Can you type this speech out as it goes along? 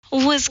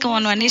What's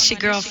going on? It's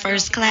your girl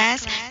First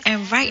Class,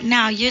 and right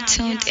now you're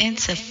tuned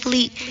into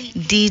Fleet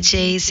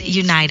DJs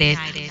United,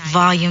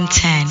 Volume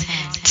 10.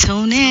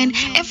 Tune in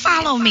and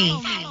follow me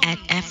at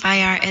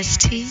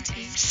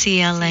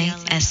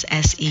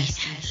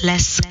FIRSTCLASSE.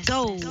 Let's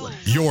go.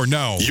 You're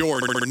now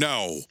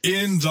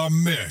in the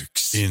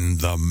mix.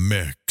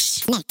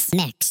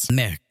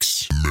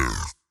 Mix.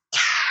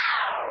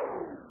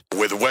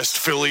 With West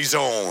Philly's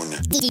own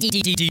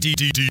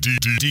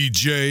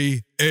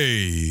DJ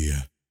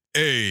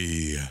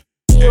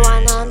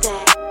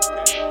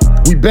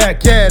We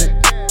back at it.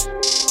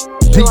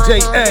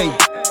 DJ A,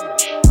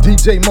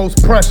 DJ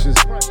Most Precious,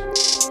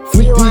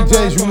 Fleet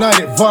DJs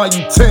United,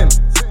 Volume 10.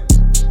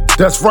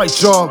 That's right,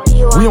 y'all.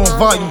 We on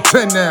Volume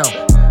 10 now.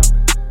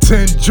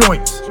 10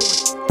 joints.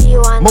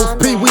 Most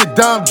P, we a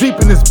dime deep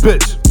in this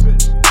bitch.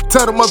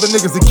 Tell them other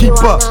niggas to keep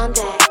up.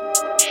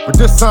 But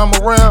this time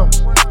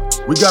around,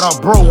 we got our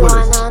bro with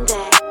us,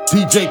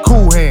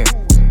 DjKoolhand.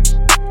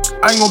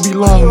 I ain't gonna be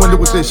long-winded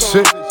with this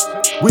shit.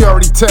 We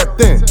already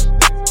tapped in.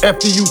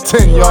 FDU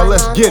 10, y'all,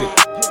 let's get it.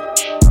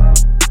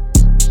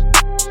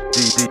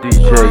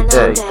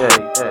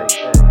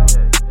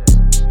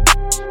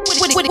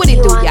 What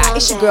it do, y'all?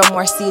 It's your girl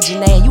Marcia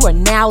Janae, and you are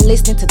now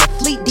listening to the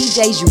Fleet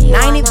DJs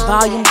United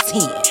Volume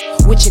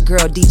 10 with your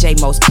girl DJ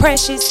Most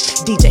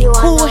Precious,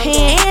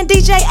 DjKoolhand, and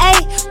DJ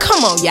A.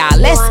 Come on, y'all,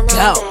 let's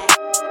go.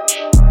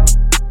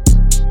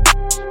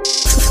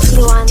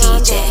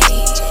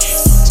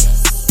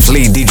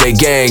 Fleet DJ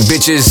gang,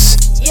 bitches.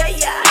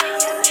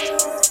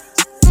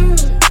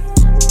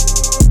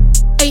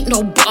 Ain't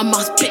no bottom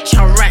ass bitch,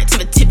 I ride to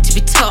the tip to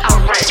be top.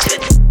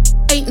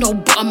 Ain't no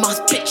bottom ass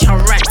bitch, I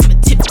ride to the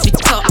tip to be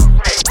top.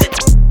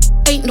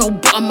 Ain't no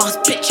bottom ass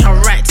bitch, I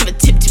ride to the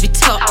tip to be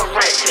top.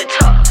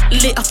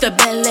 Lit off the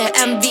Bel Air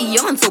and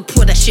beyond, so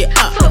pour that shit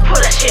up.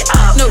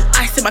 No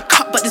ice in my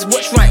cup, but this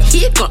watch right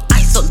here got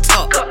ice on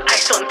top.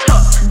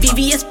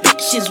 VVS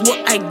bitch is what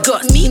I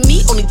got. Me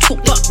only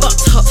talk butt,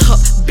 top.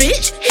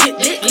 Bitch, hit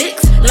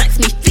licks, likes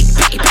me thick,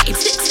 batty,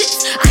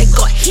 tits. I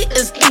got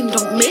hitters, aim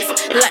don't miss,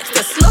 likes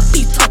the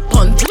sloppy top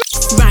on.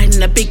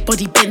 Riding a big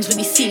body Benz when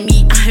you see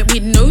me, I ain't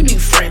with no new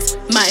friends.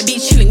 Might be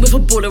chilling with a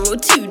baller or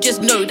two,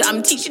 just know that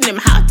I'm teaching them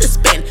how to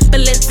spend.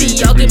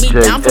 Balenciaga me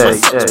down for my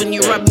socks when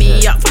you rub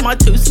me up from my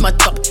toes to my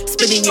top.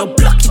 Spinning your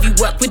block if you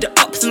work with the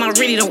ops, and I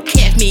really don't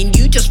care if me and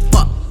you just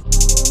fuck.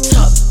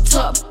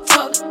 Top,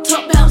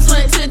 bounce on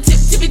it to the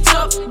tippy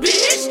top,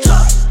 bitch.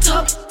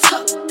 Top,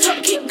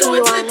 keep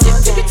going to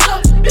the tippy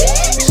top,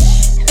 bitch.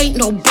 Ain't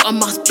no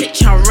bottom ass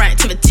bitch, I ride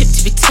to the tip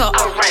to be top.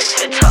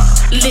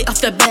 Lit off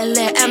the Bel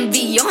Air and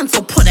beyond,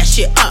 so pour that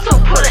shit up.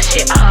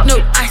 No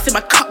ice in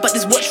my cup, but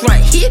this watch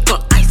right here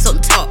got ice on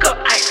top.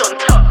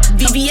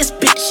 VVS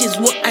bitch is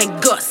what I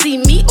got. See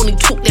me only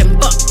talk them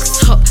bucks.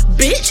 Top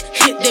bitch,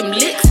 hit them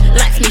licks,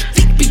 likes me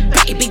thick, big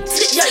batty, big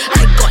tits.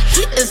 I got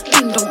hitters,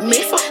 aim don't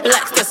miss,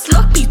 likes the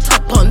sloppy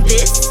top on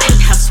this.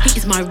 And how sweet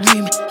is my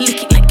room,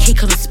 lick it like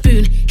cake on a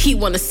spoon. He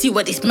wanna see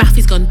what this math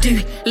is gonna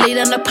do. Lay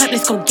down the pipe,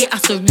 let's go get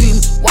us a room.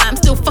 Why I'm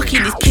still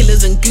fucking these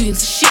killers and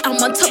goons. Shit, I'm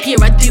on top here,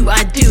 I do.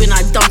 And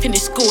I don't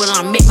finish school and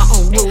I make my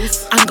own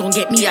rules. I'm gonna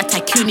get me a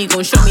tycoon, he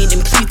gon' show me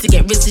them clues to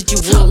get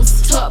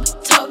residuals. Top,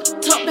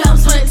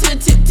 bounce on it to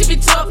the tippy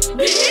top,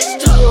 bitch.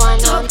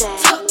 Top,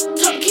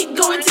 keep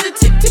going to the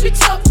tippy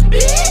top,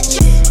 bitch.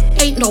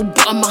 Ain't no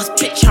bottom ass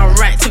bitch, I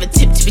ride to the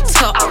tip to be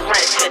top.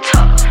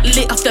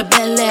 Lit off the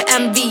Bel Air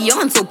and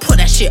beyond, so pour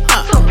that shit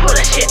up. No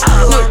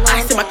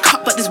ice in my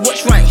cup, but this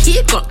watch right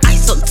here got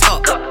ice on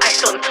top.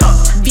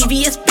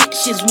 VVS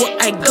bitch is what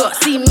I got.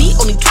 See me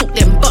only talk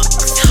them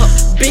bucks. Top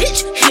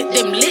bitch, hit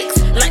them licks,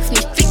 likes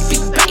me thick,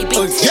 big batty,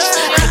 big tits. I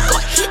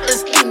got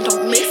hitters, aim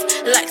don't miss,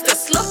 likes the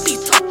sloppy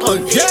top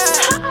on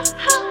this.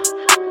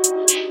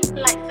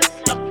 Likes the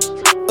sloppy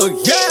top.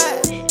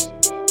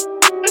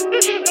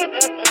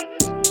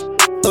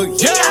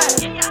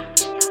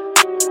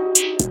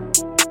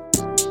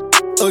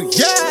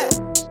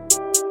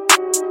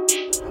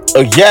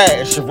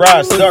 It's your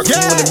ride Stark. You in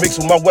the mix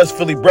with my West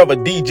Philly brother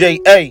DJ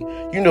A.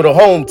 You know the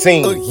home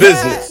team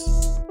business.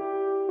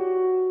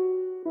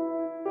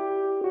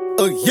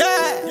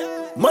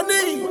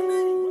 Money.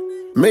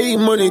 Made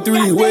money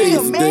three ways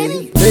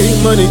today.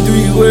 Made money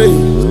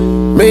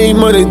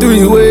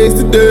three ways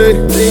today.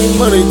 Made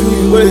money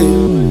three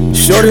ways.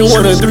 Shorty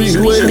wanted three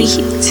ways.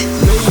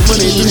 Made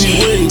money three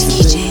ways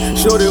today.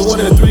 Shorty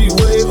wanted three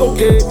ways.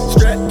 Okay,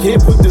 strap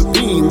can't put the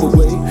beam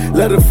away.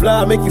 Let it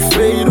fly, make you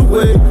fade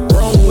away.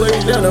 Wrong way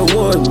down a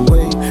one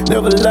way.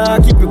 Never lie,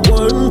 keep it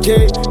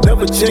 1K.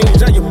 Never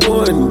change, I am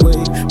one way.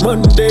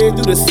 Monday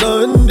through the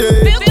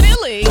Sunday.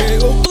 Billy,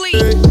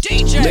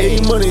 DJ.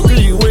 Made money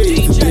three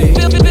ways today.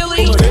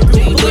 Billy,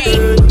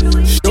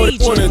 Shorty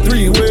wanted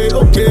three ways,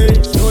 okay.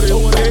 Shorty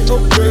wanted,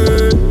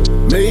 okay.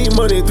 Made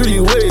money three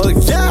ways,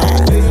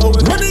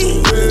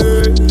 money.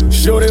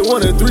 Shorty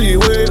wanted three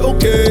way,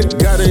 okay.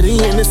 Got it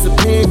in, it's a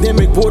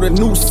pandemic. Bought a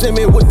new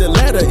semi with the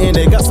ladder in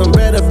it. Got some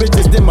better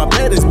bitches than my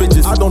baddest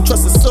bitches. I don't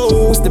trust a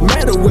soul, what's the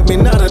matter with me?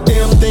 Not a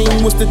damn thing,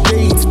 what's the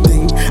date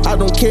today? I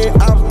don't care,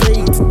 I'm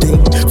paid today.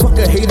 Fuck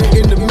a hater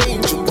in the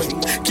major way.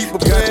 Keep a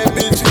bad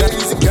bitch, got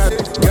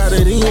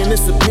and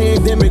it's a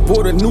pandemic.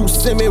 Bought a new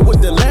semi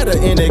with the ladder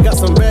in it. Got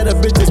some better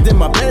bitches than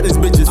my baddest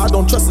bitches. I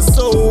don't trust a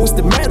soul. What's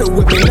the matter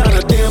with me? Not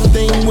a damn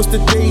thing. What's the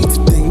day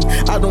today?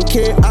 I don't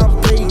care,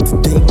 I'm paid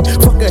today.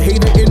 Fuck a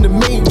hater in the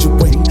major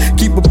way.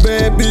 Keep a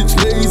bad bitch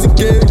lazy,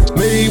 gay.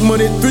 Made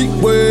money 3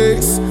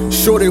 ways.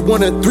 Sure they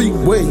want a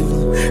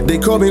 3-way. They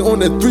call me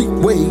on a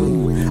 3-way.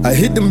 I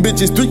hit them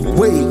bitches 3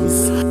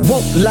 ways.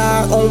 Won't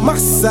lie on my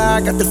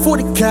side. Got the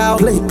 40 cal.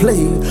 Play.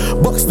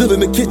 Buck still in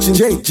the kitchen.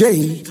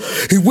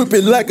 JJ. He whip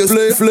it like a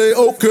flay.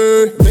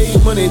 Okay.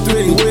 Made money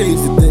 3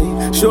 ways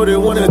today. Sure they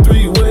want a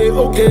 3-way.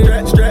 Okay.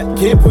 Strap.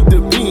 Can't put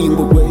the beam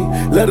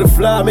away. Let it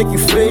fly. Make you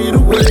fade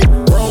away.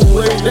 Wrong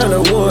way down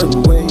a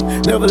 1-way.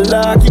 Never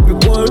lie. Keep it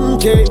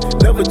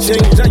 1K. Never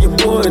change. I am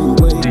 1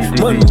 way.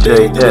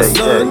 Monday to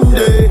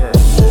Sunday.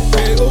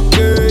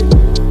 Okay.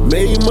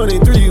 Made money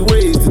 3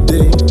 ways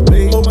today.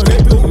 Made money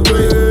 3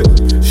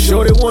 ways.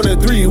 Sure they want a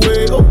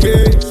 3-way,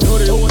 okay. Sure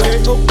they want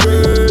it,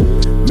 okay.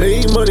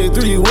 Made money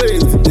 3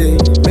 ways today.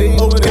 Made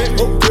money,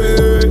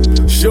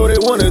 okay. Sure they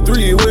want a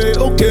 3-way,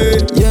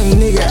 okay. Young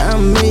nigga,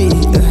 I'm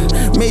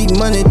made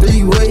money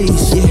 3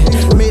 ways, yeah.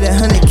 Made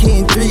 100K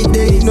in 3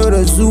 days. Know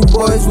the zoo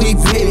boys we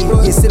pay.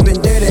 You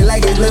sippin' dirty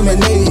like it's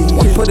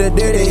lemonade. Put a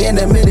dirty in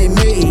the Minute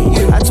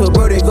Maid. I told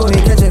bro they go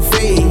ahead catch a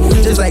fade.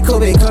 Just like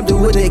Kobe come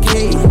through with a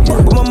K.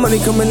 But my money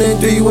coming in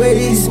 3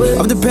 ways.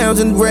 Off the pounds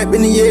and rap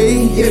in the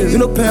A. You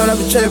know pound, I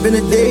be trapping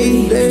a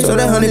day. So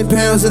that 100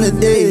 pounds in a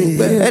day.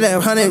 And that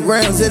 100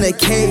 rounds in a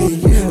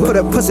K. Put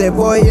a pussy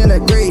boy in a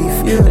grave.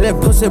 And that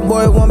pussy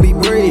boy won't be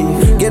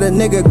brave. Get a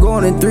nigga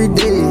going in 3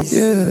 days.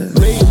 Yeah.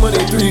 Made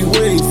money 3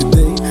 ways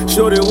today.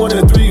 Sure they want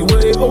a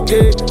 3-way,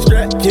 okay.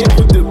 Strap can't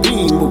put the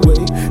beam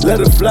away. Let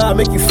it fly,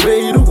 make you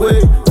fade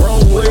away.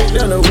 Wrong way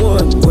down a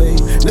 1-way.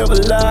 Never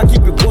lie,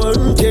 keep it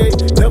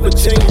 1K. Never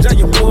change, I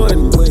am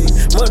 1 way.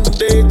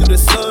 Monday through the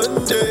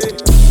Sunday.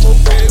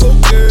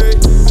 Okay.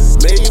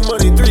 Made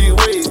money 3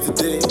 ways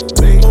today.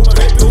 Made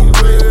money 3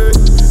 ways.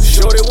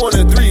 Sure they want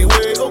a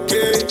 3-way,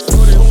 okay.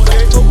 Sure they want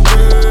it,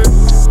 okay.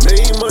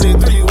 Made money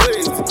 3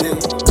 ways today.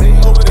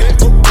 Made money,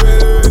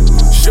 okay.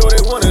 Sure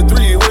they want a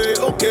 3-way,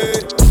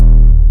 okay.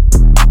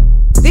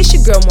 This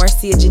your girl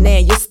Marcia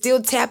Janae. You're still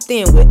tapped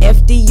in with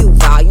FDU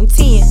Volume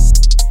 10.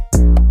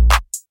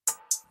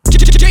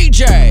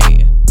 DJ.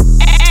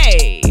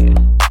 Hey.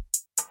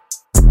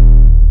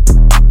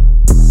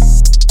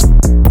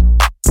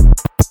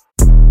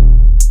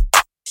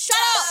 Shut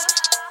up.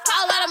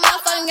 Whole lot of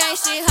motherfucking gang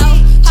shit, ho.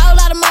 Whole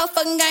lot of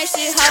motherfucking gang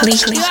shit, ho.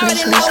 You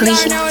already know we're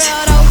in the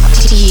real though.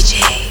 DJ.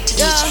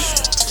 Yeah.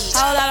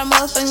 Whole lot of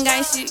motherfucking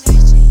gang shit.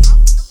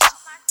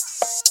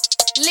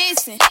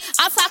 Listen,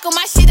 I'm talking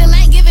my shit and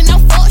ain't giving no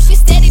fuck. She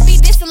steady be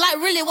dissing like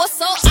really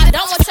what's up. I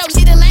don't want your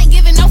shit and ain't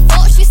giving no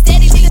fuck. She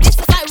steady be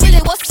dissing like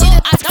really what's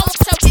up. I don't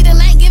want your shit and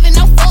ain't giving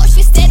no fuck.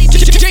 She steady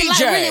be dissing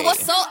like really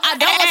what's up. I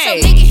don't want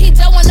your nigga, he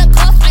just wanna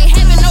cuff. Ain't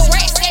having no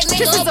racks, that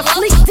nigga. This is a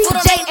Fleet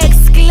DJ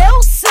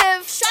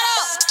exclusive. Shut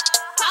up.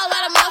 Whole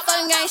lot of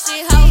motherfucking gang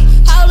shit, ho.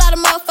 Whole lot of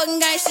motherfucking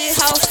gang shit,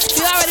 ho.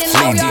 You already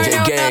know, Fleet you already DJ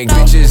know, gang, know.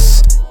 bitches.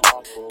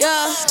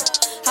 Yeah.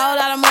 Whole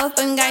lot of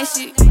motherfucking gang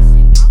shit.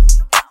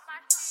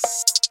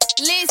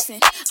 Listen,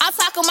 I'm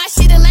talking my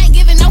shit and ain't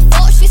giving no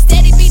fuck. She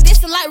steady be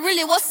dissing like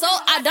really what's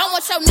up. I don't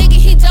want your nigga,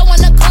 he just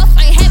wanna cuff.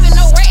 Ain't having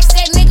no racks,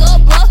 that nigga a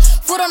bluff.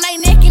 Foot on they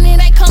neck and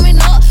it ain't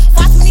coming up.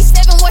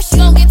 527, what she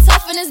gon' get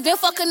tough in this bitch?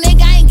 Fuck a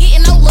nigga, I ain't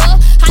getting no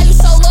love. How you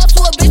show love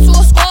to a bitch you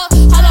a score?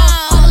 Hold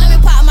on, let me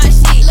pop my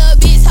shit. Little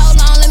bitch, hold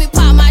on, let me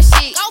pop my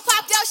shit. Gon'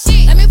 pop your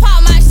shit. Let me pop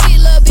my shit,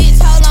 little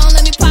bitch, hold on,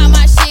 let me pop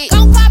my shit.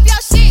 Gon' pop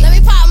your shit. Let me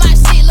pop my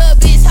shit, little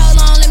bitch,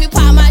 hold on, let me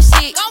pop my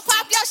shit. Gon'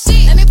 pop your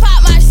shit. Let me pop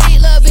my shit,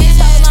 little bitch,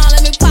 hold on,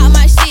 let me pop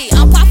my shit.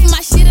 I'm popping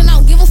my shit and I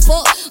don't give a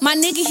fuck. My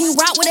nigga, he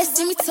rock with that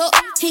semi tuck.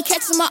 He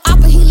catchin' my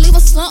op and he leave a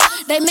slump.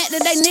 They mad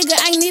that they nigga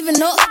ain't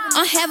even up.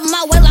 I'm having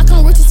my way like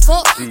I'm rich as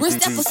fuck. Rich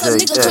that for some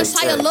nigga to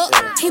try your luck.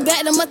 He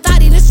back to my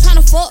thotty, this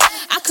tryna fuck.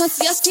 I come to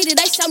your city,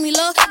 they show me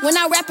love. When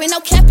I rap, ain't no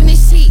cap in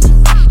this shit.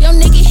 Yo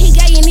nigga, he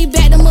gay and he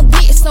back to my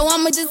bitch. So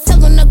I'ma just tell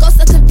him to go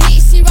suck a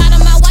dick. She ride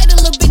on my way, the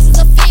little bitch is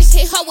a fish.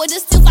 Hit her with the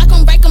stiff like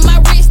I'm breaking my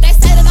wrist. They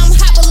say that I'm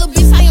hot, but little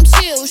bitch, I am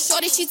chill.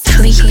 Shorty, she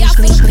takes me out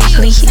for the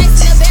pills. Say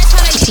to the bed,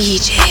 tryna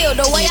get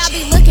the way I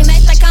be looking,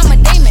 they think I'm a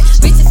demon.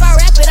 Bitch, if I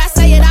rap it, I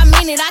say it, I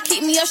mean it. I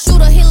keep me a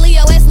shooter, hit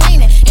Leo S.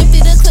 Leaning.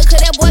 Empty the clip, cause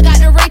that boy got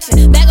the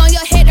reaching. Bag on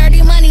your head,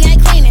 dirty money,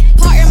 ain't cleaning.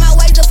 Part in my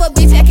ways up a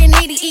bitch acting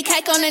needy. Eat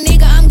cake on a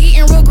nigga, I'm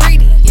getting real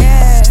greedy.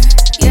 Yeah.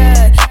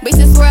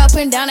 Bitches swear up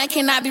and down, they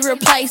cannot be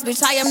replaced.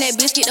 Bitch, I am that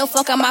bitch, get the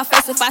fuck out my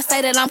face. If I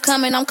say that I'm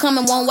coming,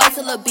 won't wait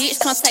till a bitch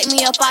come take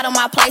me up out of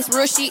my place.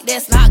 Real shit,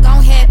 that's not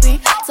gon' happen.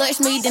 Touch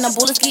me, then the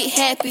bullets get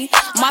happy.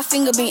 My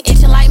finger been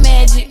itching like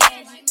magic.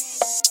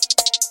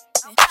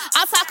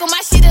 I'm talking my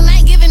shit and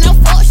ain't giving no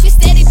fuck. She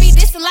steady be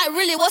dissing like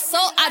really what's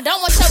up. I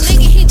don't want your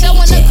nigga, he just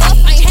wanna cuff.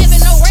 Ain't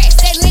having no racks,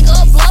 that nigga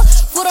a bluff.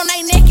 Foot on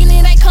they neck and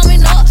it ain't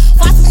coming up.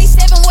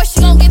 527, what she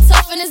gon' get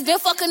tough in this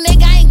bitch? Fuck a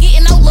nigga, I ain't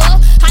getting no love.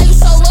 How you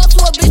show love to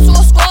a bitch you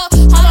a score?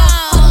 Hold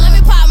on, let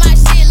me pop my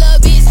shit, little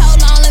bitch.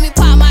 Hold on, let me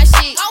pop my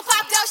shit. Gon'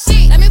 pop your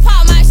shit. Let me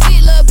pop my shit,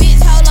 little bitch.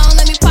 Hold on,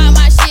 let me pop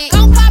my shit.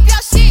 Gon' pop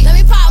your shit. Let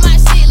me pop my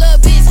shit, little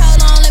bitch.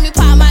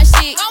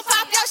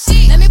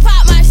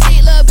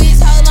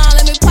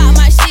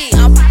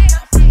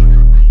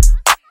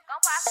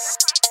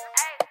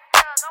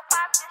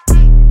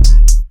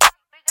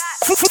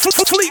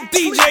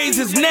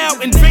 has now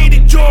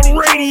invaded your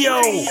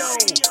radio.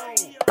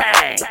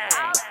 Bang.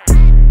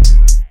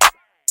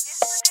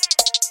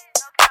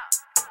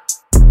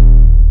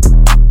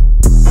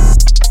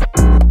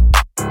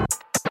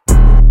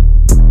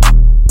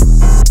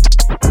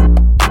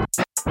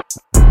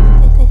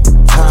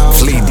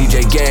 Fleet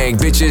DJ gang,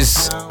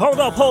 bitches. Hold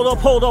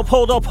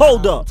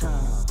up.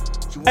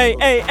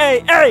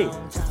 Hey.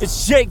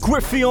 It's Jay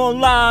Griffey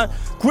online.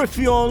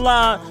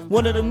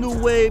 One of the new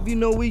wave, you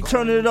know we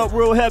turning it up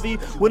real heavy.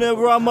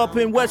 Whenever I'm up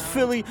in West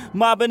Philly,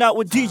 mobbing out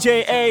with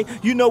DJ A,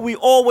 you know we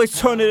always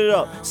turning it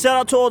up. Shout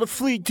out to all the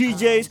Fleet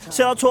DJs,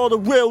 shout out to all the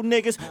real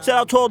niggas,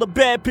 shout out to all the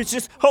bad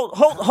bitches.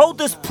 Hold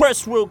this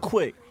press real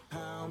quick.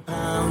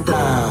 Pound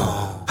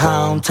town.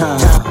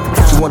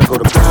 You wanna go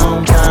to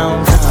pound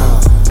town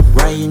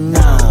right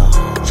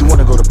now? You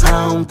wanna go to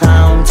pound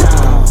town?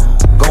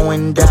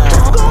 Going down.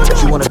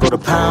 You wanna go to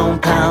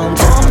pound town?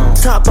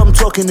 Top, I'm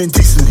talking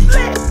indecently.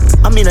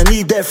 I mean, I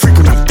need that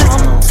frequently.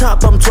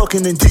 Top, I'm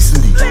talking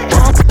indecently.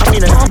 I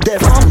mean, I need that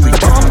frequently.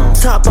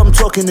 Top, I'm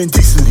talking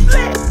indecently.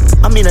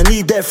 I mean, I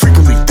need that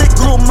frequently. Thick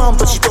little mom,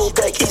 but she throw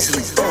back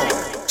easily.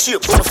 She a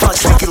bonafide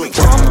sneakily.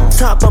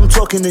 Top, I'm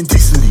talking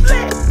indecently.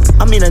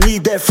 I mean, I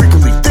need that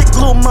frequently. Thick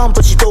little mom,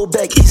 but she throw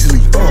back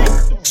easily.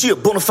 She a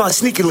bonafide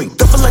sneakily.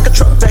 Dump it like a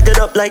truck, back it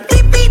up like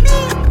beep beep.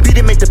 Beat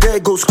it, make the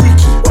bag go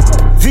squeaky.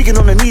 Vegan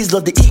on the knees,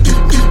 love to eat me.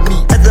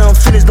 After I'm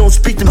finished, don't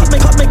speak to me.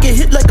 Pop make it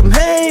hit like I'm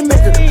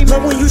haymaker.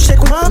 Love when you shake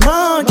with my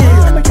mom,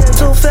 yeah.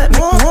 So fat,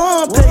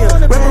 one player.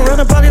 Wrap around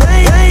the body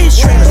like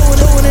straight.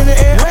 Throw it in the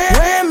air,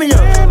 wham me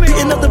up.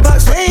 Beating up the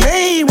box,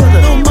 hey,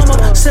 weather. Little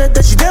mama said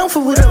that she down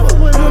for whatever.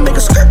 I'ma make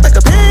a skirt like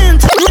a pin.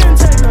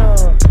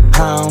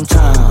 Pound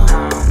town,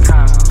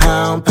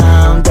 pound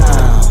down,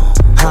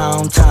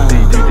 pound town.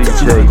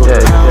 You wanna go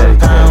to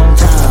pound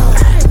town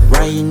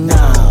right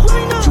now?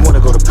 You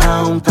wanna go to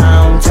pound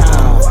town?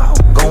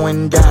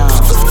 Going down.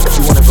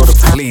 You wanna go to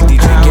pound? Fleet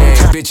DJ gang,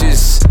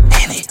 bitches.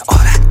 Any all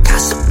that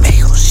gossip,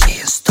 mayo,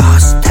 she in star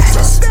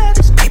status.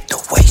 Peep the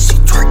way she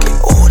twerking,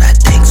 all that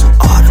things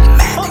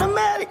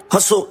automatic.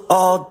 Hustle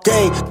all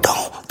day,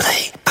 don't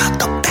play about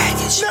the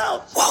baggage.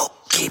 Whoa,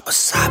 keep a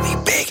sobby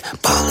big,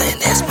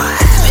 ballin' is my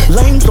habit.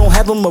 Lames don't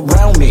have them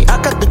around me.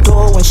 I got the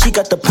dough and she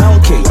got the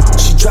pound cake.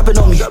 She drop it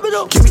on me,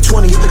 give me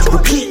 20,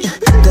 repeat.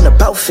 Then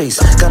about face,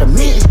 got a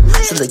mint,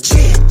 so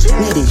legit.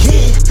 Need a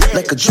hit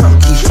like a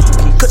junkie.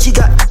 Cause she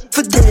got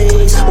for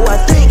days. Oh, I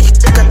think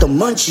I got the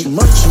munchie.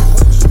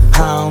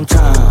 Pound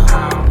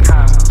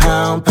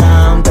town, pound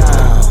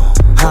down,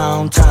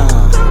 pound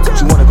town.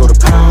 You wanna go to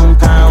pound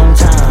town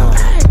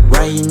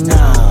right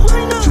now?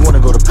 You wanna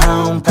go to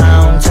pound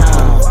town?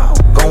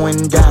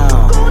 Going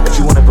down.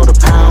 You wanna go to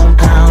pound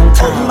town?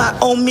 Oh, my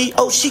on me,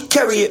 oh, she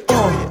carry it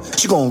on.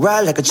 She gon'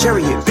 ride like a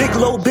chariot. Big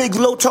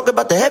low, talk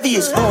about the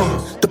heaviest.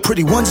 The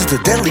pretty ones is the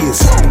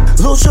deadliest.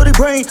 Little shorty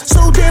brain,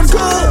 so damn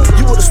good.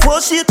 You would've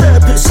swore she a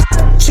therapist.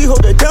 She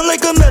hold it down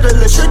like a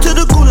medalist. Straight to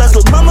the gulag,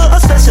 look mama a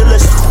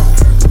specialist.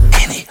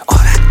 Any all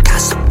that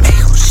gossip,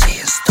 mayo, she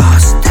in star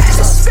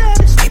status.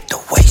 Keep the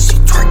way she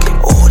twerking,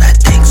 all that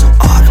things are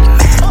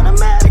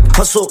automatic.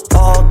 Hustle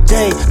all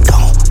day,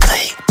 don't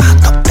play about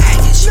the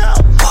baggage.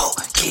 Whoa,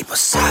 keep a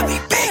sobby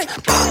big,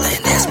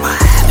 ballin' is my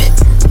habit.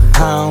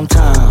 Pound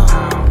town,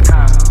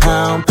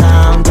 pound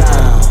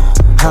down,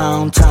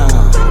 pound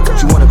town.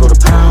 You wanna go to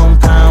pound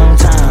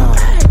town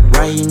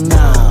right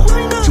now?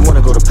 You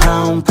wanna go to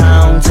pound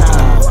town?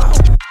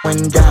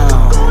 When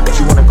down,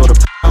 you wanna go to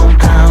pound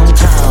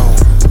town?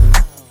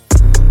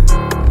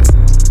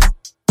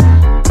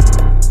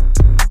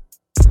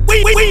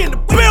 We in the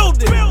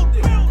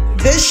building.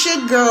 This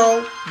your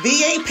girl,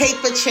 VA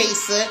Paper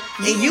Chaser,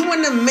 and you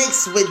in the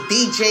mix with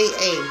DJ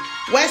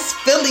A. West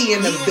Philly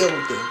in the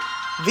building.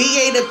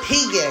 VA to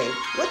PA.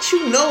 What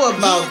you know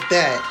about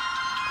that?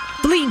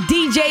 Fleet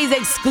DJs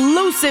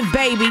exclusive,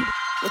 baby.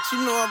 What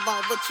you know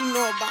about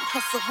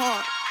hustle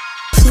hard?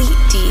 Fleet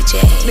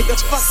DJ. Nigga,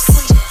 fuck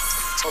sweet.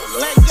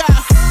 Let go.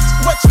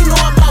 What you know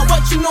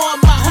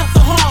about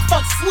hustle hard?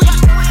 Fuck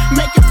sweet.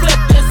 Make it flip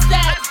and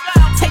stack.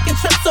 Taking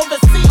trips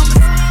overseas.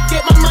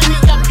 Get my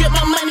money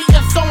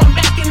up, so I'm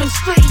back in the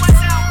streets.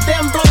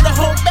 Then blow the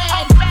whole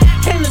bag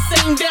in the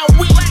same damn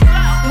week.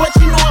 What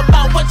you know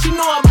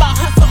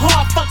about hustle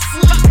hard? Fuck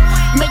sweet.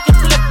 Make it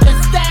flip and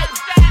stack.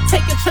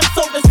 Taking trips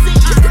overseas.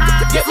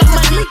 Get my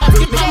money up,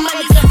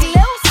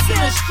 in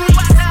the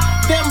streets.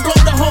 Then blow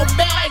the whole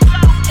bag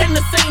in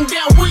the same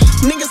damn week.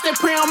 Niggas they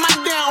pray on my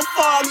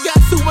downfall.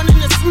 Guess who winning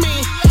is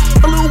me.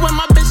 Blue when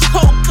my bitch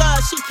Coca,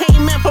 she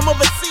came in from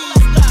overseas.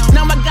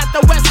 Now I got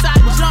the west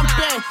side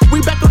jumping.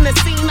 We back on the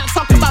scene. I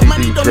talk about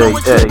money, don't know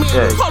what you mean.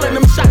 Calling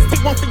them shots,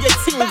 take one for your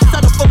team.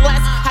 Settle for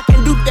less, I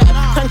can do that.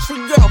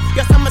 Country girl,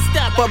 yes I'm a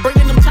stepper.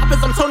 Bringing them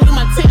choppers, I'm Tony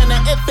Montana.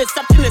 If it's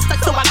something that's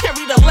stuck, so I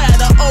carry the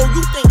ladder. Oh,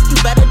 you think you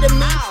better than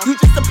me? You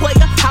just a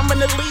player, I'm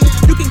in the lead.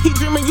 You can keep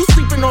dreaming, you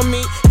sleeping on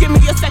me. Give me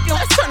a second,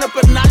 let's turn up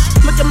a notch.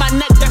 Look at my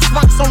neck, that's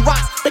rocks on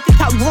rocks. Look at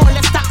how growing,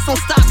 that's stocks on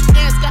stocks.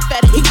 Aaron's got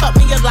fatty, he cut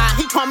me a lie.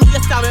 He called me a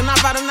star and I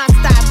ride a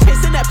non-stop.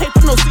 Chasing that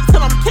paper, no seats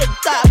till I'm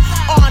kicked up.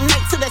 All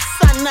night till the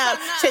sun up.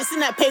 Chasing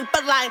that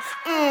paper like,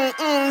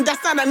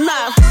 that's not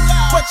enough.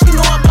 What you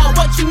know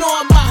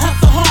about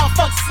hustle hard,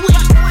 fuck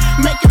sleep.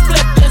 Make it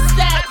flip this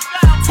stack,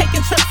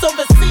 taking trips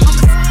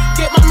overseas.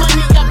 Get my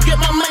money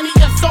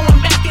up, so I'm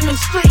back in the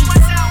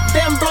streets.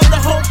 Then blow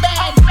the whole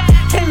bag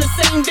in the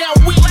same damn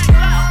week.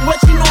 What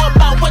you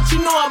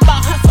know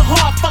about hustle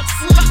hard, fuck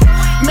sleep.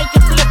 Make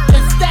it flip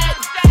this stack,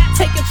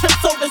 taking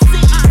trips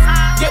overseas.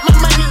 Get my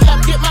money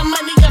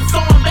up, so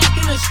I'm back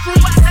in the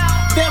streets.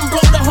 Then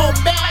blow the whole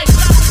bag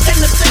in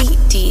the same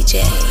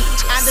DJ.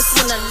 I just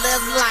wanna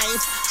live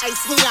life.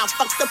 Ice me out,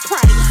 fuck the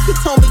price. He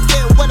told me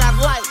get what I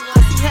like.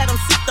 He had him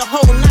sick the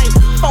whole night.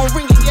 Phone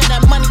ringing, yeah,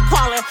 that money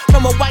calling.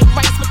 From a white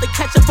rice with the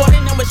ketchup on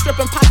it. And we're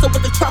stripping pasta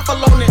with the truffle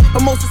on it.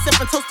 Mimosa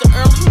sipping toast the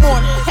early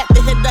morning. Had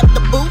to hit up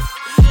the booth,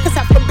 cause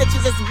half your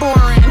bitches is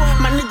boring.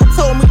 My nigga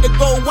told me to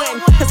go in,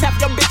 cause half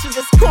your bitches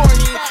is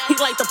corny. He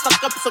like to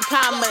fuck up some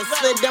commas.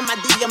 Slid in my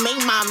DM,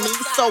 ain't mommy.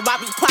 So I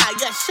reply,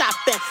 yeah,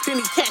 shopping. Then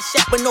he cash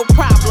out with no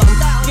problem.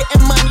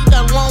 Getting money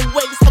the long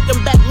way.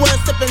 Smoking backwoods,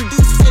 sipping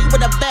Douce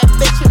with a bad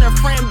bitch and her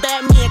friend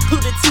bad me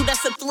included too.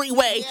 That's a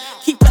three-way.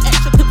 Keep an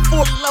extra clip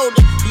fully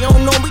loaded. You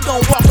don't know we gon'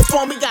 walk up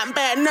on me. Got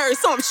bad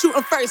nerves, so I'm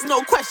shooting first.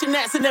 No question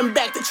asking them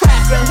back to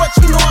trapping. What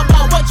you know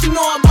about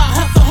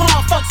hustle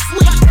hard, fuck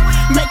sleep.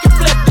 Make it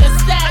flip this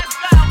stack,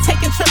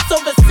 taking trips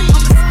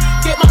overseas.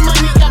 Get my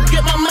money up,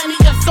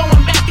 so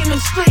I'm back in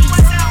the streets.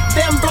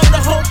 Then blow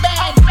the whole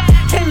bag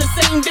in the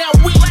same damn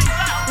week.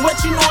 What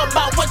you know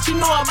about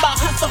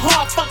hustle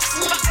hard, fuck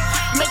sleep.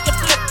 Make it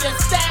flip this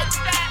stack,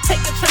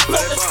 taking trips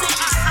overseas.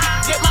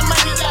 Get my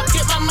money up,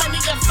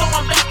 so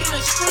I'm back in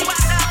the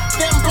streets.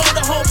 Then blow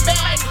the whole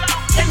bag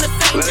in the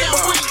same damn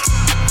week.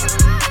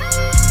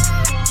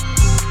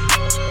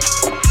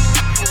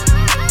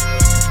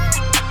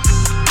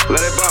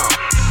 Let it bomb.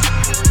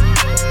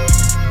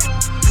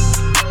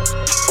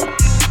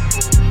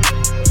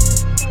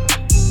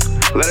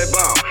 Let it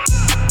bomb.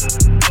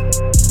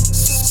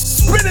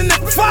 Spinning the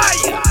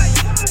fire.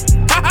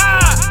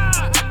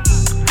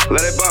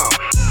 Let it bomb.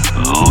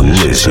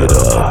 Listen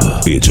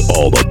up. It's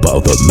all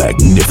about the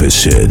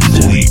magnificent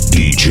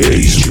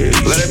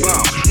FLEETDJS. Let it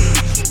bomb.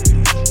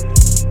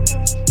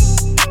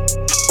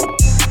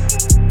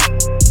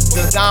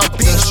 Cause I'm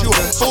bitch, you a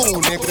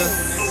fool, nigga.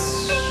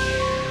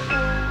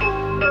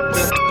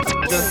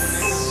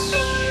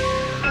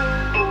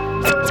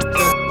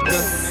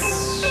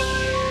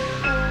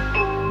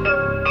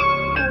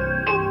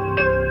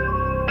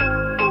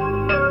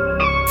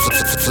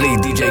 Fleet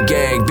DJ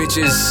gang,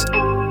 bitches.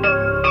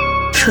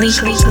 Fleet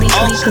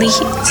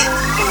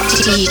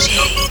DJ.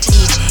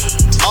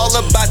 All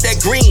about that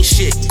green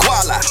shit,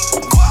 guala.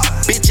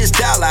 Bitches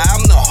dollar,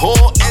 I'm the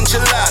whole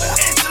enchilada.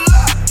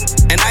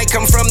 And I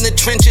come from the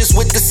trenches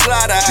with the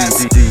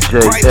sliders.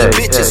 Bright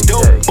bitches,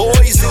 dope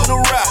boys in the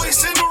rock.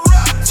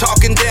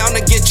 Talking down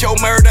to get your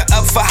murder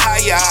up for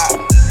hire.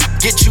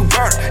 Get you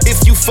burnt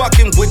if you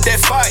fucking with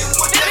that fire.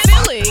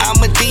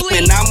 I'm a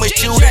demon, I'm a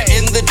shooter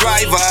in the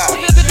driver.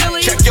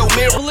 Check your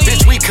mirror,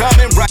 bitch, we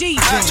coming right.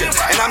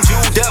 And I'm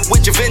jeweled up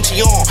with Da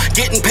Vinci on.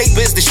 Getting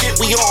papers, the shit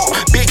we on.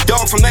 Big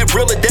dog from that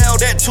real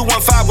Adele, that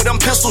 215 with them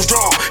pistols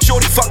drawn.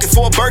 Shorty fucking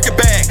for a burger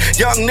bag.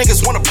 Young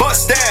niggas wanna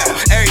bust down.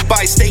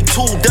 Everybody stay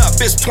tooled up.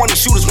 It's 20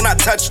 shooters when I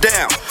touch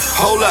down.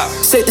 Hold up.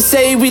 Safe to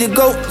say we the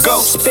GOAT.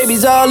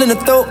 Baby's all in the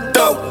throat.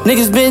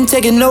 Niggas been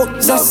taking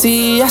notes. I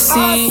see.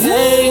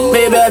 Hey,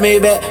 Maybach.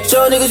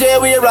 Show niggas, yeah,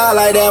 we ride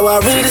like that. While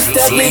really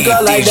step me go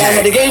like that.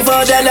 Had the game for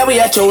that, now we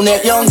at your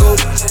neck, young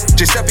GOAT.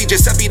 Giuseppe,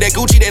 that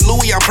Gucci, that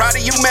Louis, I'm proud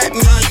of you, met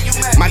me.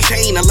 My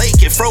chain, a lake,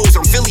 it froze,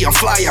 I'm Philly, I'm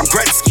fly, I'm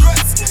Gretzky.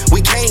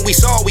 We came, we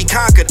saw, we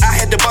conquered, I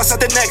had to bust out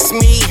the next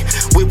me.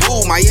 We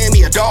woo,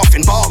 Miami, a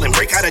dolphin, ball, and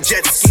break out a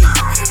jet ski.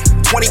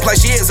 20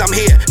 plus years I'm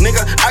here,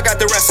 nigga, I got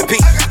the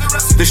recipe.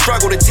 The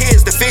struggle, the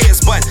tears, the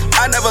fears, but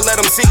I never let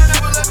them see.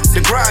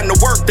 The grind, the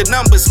work, the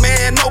numbers,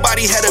 man,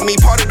 nobody ahead of me.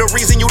 Part of the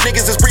reason you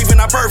niggas is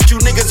breathing, I birthed you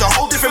niggas, a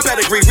whole different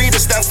pedigree. Read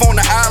the stuff on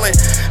the island,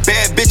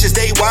 bad bitches,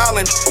 they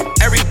wildin'.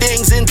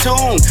 Everything's in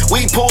tune,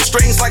 we pull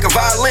strings like a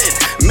violin.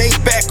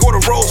 Maybach or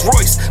the Rolls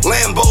Royce,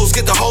 Lambos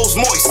get the hoes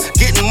moist.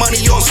 Getting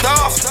money on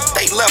stuff,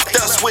 they left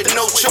us with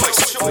no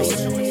choice.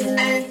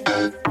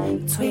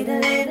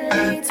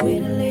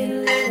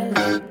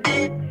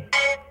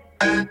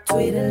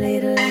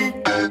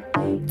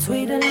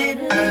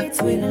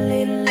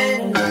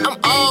 I'm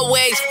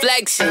always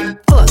flexing.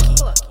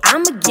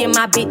 I'ma give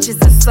my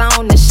bitches a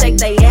song to shake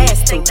they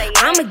ass to.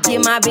 I'ma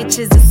give my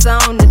bitches a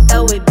song to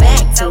throw it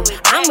back to.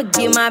 I'ma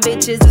give my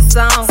bitches a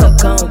song. So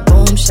gon'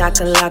 boom,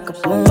 shakalaka,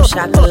 boom,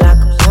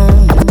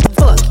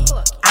 boom.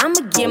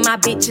 I'ma give my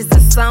bitches a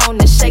song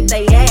to shake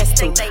they ass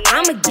to.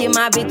 I'ma give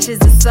my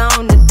bitches a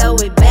song to throw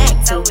it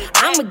back to.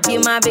 I'ma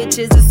give my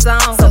bitches a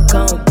song. So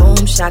gon'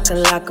 boom,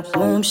 shakalaka,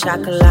 boom,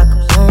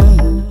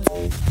 boom.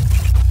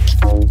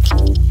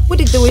 What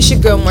it do? It's your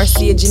girl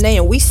Marcia Janae,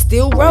 and we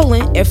still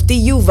rolling.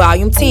 FDU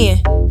Volume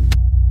 10.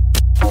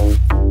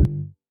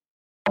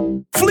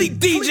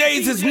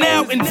 FLEETDJS has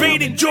now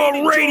invaded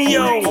your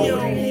radio.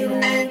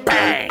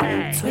 Bang.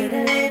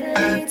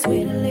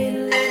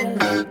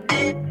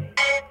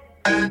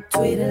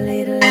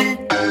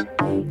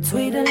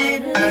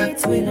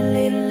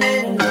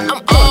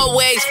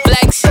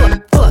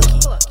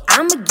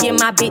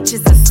 my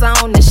bitches a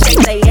song to shake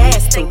they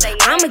ass to.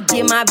 I'ma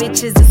give my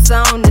bitches a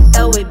song to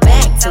throw it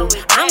back to.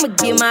 I'ma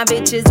give my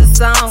bitches a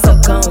song. So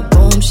gon'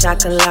 boom,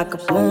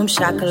 shakalaka, boom,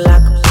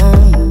 shakalaka,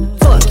 boom.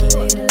 Fuck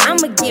it.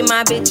 I'ma give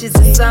my bitches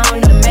a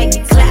song to make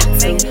it clap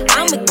to.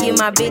 I'ma give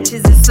my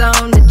bitches a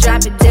song to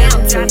drop it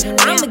down to.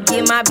 I'ma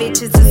give my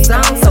bitches a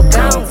song. So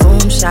gon'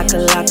 boom,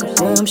 shakalaka,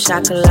 boom,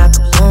 shakalaka,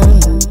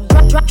 boom.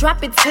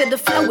 Drop it to the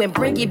floor and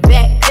bring it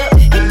back up.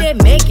 Hit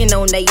that Megan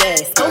on they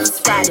ass. Go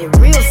slide it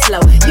real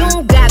slow. You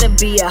don't gotta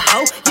be a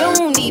hoe. You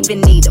don't even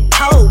need a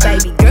pole,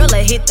 baby girl.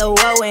 Hit the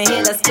wall and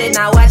hit her split.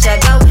 Now watch her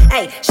go.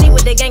 Hey, she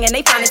with the gang and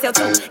they find herself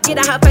too. Get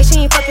out her face,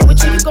 she ain't fucking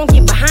with you. You gon'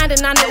 get behind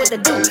and I know what to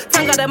do.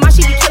 Tongue out her mouth,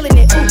 she be killing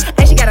it. Ooh,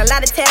 and she got a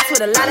lot of tats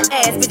with a lot of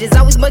ass. Bitches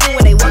always mugging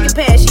when they walking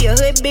past. She a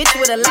hood bitch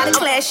with a lot of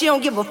class. She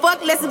don't give a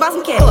fuck less about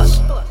some cash.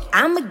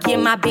 I'ma give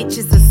my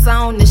bitches a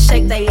song to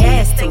shake they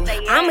ass to.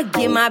 I'ma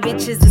give my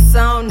bitches a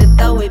song to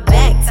throw it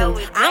back to.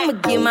 I'ma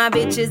give my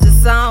bitches a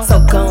song. So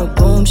gon'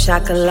 boom,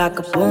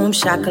 shakalaka, boom,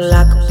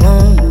 shakalaka,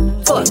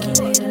 boom. Fuck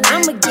it.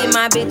 I'ma give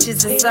my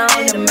bitches a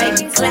song to make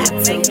it clap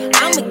to.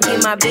 I'ma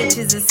give my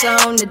bitches a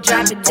song to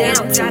drop it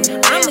down to.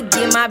 I'ma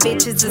give my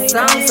bitches a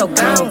song. So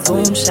gon'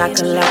 boom,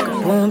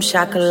 shakalaka, boom,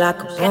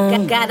 shakalaka,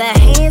 boom. Got her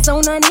hands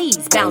on her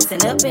knees,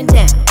 bouncing up and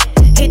down.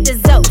 Hit the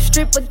zo,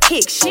 strip a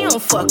kick, she don't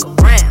fuck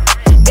around.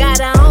 Got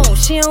her own,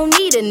 she don't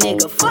need a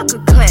nigga, fuck a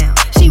clown.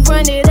 She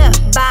run it up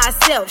by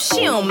herself,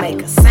 she don't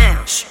make a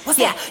sound.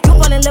 Yeah, you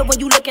fall in love when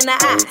you look in her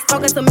eyes.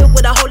 Talking some milk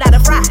with a whole lot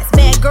of fries.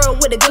 Bad girl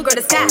with a good girl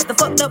disguise. The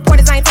fucked up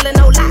parties, I ain't telling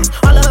no lies.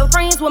 All of her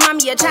friends remind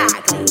me of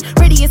chocolate.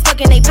 Pretty as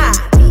fucking they pop.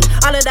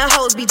 All of the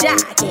hoes be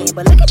jocking,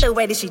 but look at the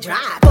way that she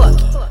drive. Fuck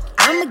it.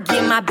 I'ma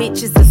give my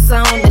bitches a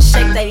song to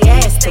shake they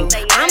ass to.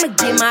 I'ma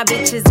give my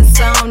bitches a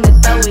song to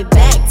throw it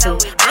back to.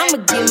 I'ma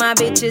give my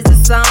bitches a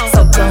song.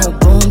 So gon'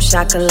 boom,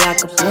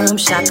 shakalaka, boom,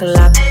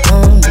 shakalaka,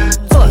 boom.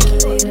 Fuck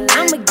it.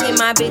 I'ma give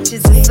my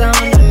bitches a song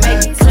to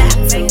make it clap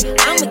to.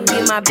 I'ma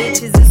give my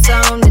bitches a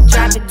song to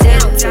drop it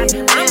down to.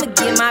 I'ma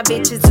give my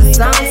bitches a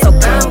song. So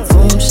gon'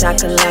 boom,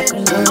 shakalaka,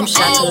 boom,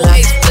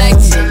 shakalaka,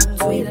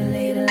 boom.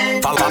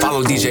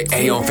 Follow DJ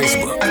A on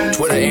Facebook,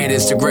 Twitter, and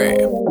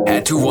Instagram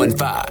at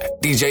 215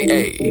 DJ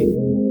A.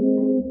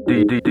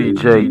 DJ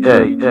A.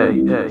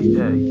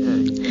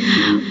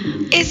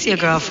 It's your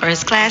girl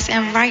First Class,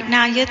 and right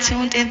now you're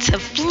tuned into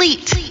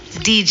Fleet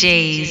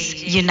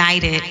DJs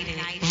United,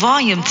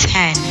 Volume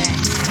 10.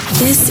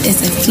 This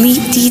is a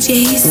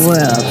FLEETDJS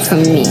world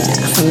premiere.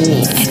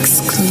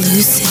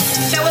 Exclusive.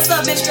 Yo, what's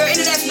up, bitch girl?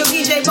 International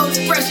DJ Most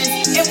Precious,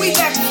 and we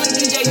back with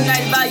FLEETDJS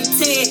United Volume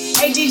 10.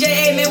 Hey, DJ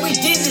A, man, we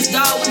did this,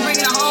 dog. We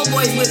bringing our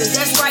homeboys with us.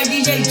 That's right,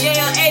 DJ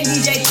JL and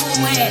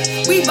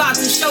DjKoolhand. We about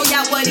to show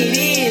y'all what it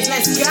is.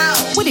 Let's go.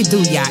 What it do,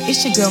 y'all?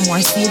 It's your girl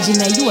Marcia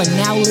Janae. You are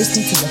now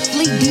listening to the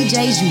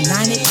FLEETDJS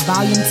United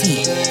Volume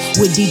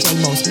 10 with DJ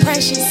Most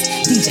Precious,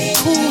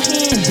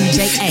 DjKoolhand, and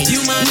DJ A.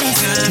 You might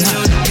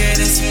know that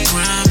it's a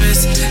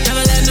promise.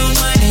 Never let no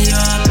money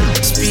up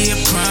just be a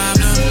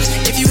problem.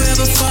 If you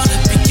ever fall, I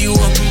pick you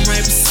up, I'm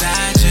right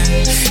beside you.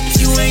 If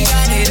you ain't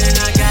got it, then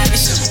I got it,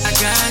 I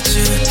got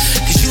you.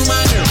 Cause you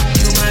might know,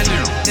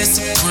 that's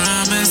a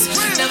promise.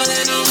 Never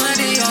let no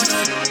money on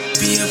up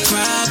be a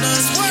problem.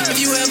 If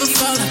you ever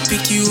fall, I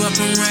pick you up,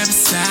 I'm right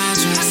beside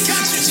you.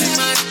 You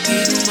might,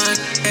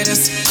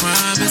 that's a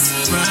promise.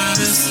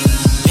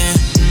 Yeah.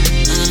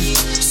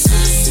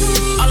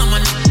 All of my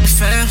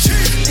fam,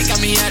 they got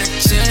me out of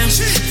jail.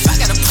 If I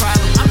got a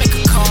problem, I make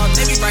a call,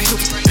 they be right here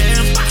with the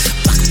bam.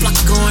 Block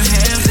going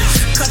ham.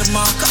 Cut them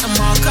off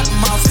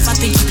if I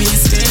think you being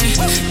scared.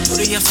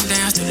 Through the ups and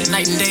downs, through the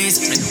night and days,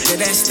 I know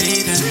that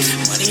stay there.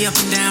 Money up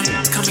and down,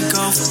 come and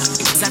go,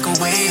 it's like a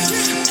wave.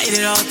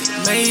 Made it all,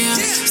 man.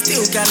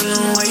 Still got a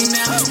long way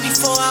now.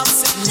 24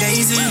 hours, 7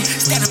 days in.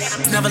 Stand up,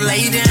 never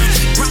lay down.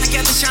 Run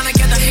together, shine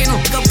together,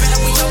 handle go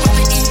better, we all want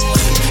to eat.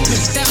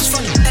 That is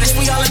funny, that is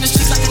we all in the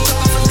streets like a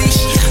dog off a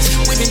leash.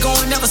 We been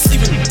going, never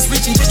sleeping,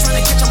 reaching, just trying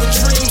to catch up with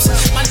dreams.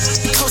 My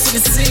be close to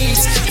the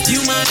seams. If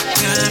you mind,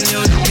 I'm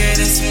your nigga,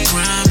 that's a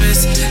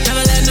promise.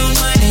 Never let no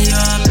money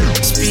up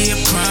just be a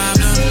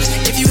problem.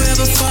 If you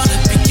ever fall, I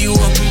pick you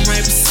up, I'm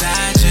right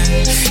beside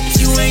you.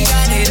 If you ain't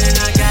got it, then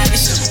I got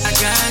it, I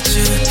got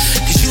you.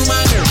 Cause you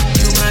my girl,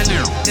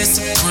 that's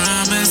a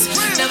promise.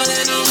 Never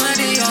let no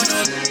money on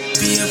up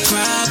be a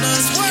problem.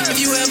 If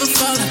you ever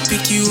fall, I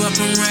pick you up,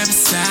 I'm right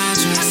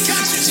beside you.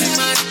 You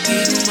my,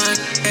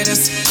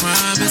 that's a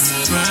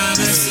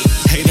promise.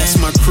 Hey, that's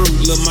my crew,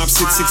 Lil Mop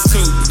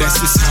 662.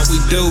 That's just how we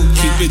do.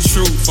 Keep it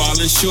true,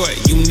 falling short.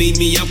 You need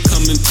me, I'm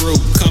coming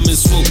through. Come and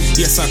swoop,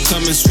 yes, I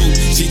come and swoop.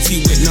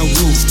 GT with no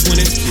roof,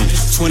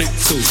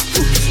 22.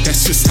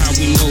 That's just how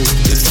we move.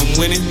 If I'm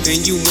winning,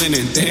 then you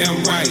winning. Damn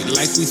right,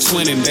 like we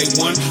twinning. They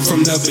won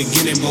from the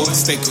beginning, boy.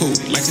 Stay cool,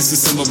 like it's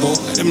December, boy.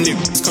 Them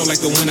niggas cold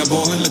like the winter,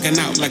 boy. Looking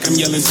out like I'm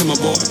yelling to my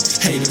boy.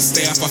 Hey,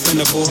 stay off our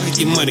fender, boy.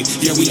 Get money,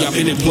 yeah, we all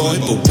been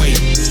employed. But wait,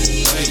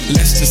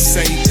 let's just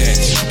say that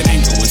it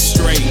ain't going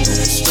straight.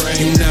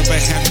 You never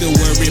have to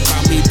worry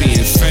about me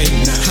being fake.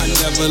 I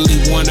never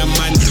leave one of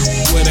my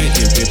with an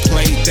empty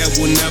plate. That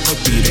will never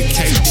be the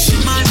case.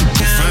 My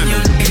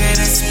nigga,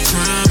 that's a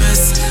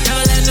promise.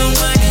 Never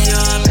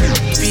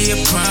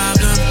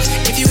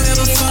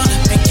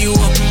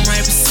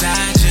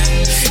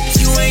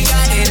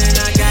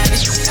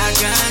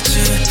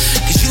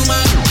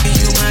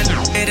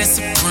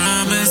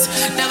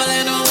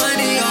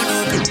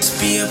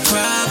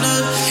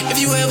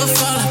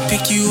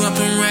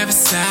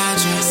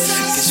beside you.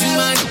 Cause you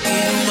my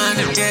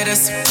yeah,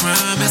 that's a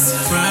promise,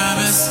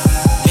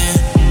 yeah.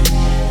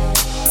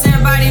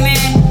 Everybody, man,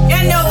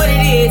 y'all know what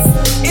it is.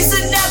 It's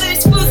another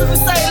exclusive from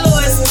St.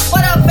 Louis.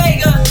 What up,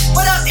 Vega?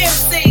 What up,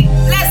 MC?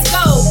 Let's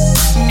go.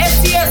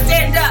 FTL,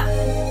 stand up.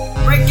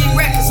 Breaking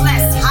records,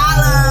 let's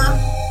holla.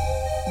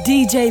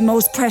 DJ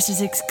Most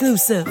Precious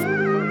exclusive.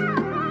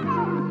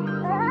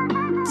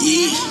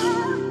 Yeah.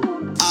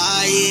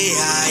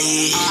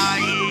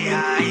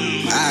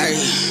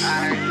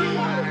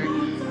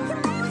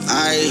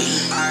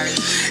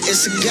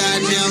 It's a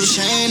goddamn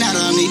shame that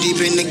I'm knee deep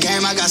in the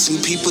game. I got some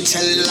people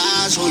telling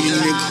lies on you,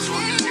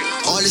 nigga.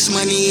 All this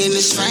money in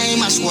this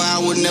fame, I swear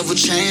I would never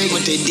change.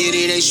 But they did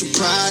it, they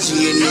surprising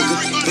you, nigga.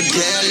 But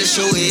girl, it's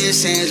your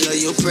essence, love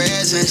your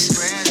presence.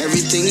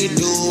 Everything you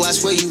do, I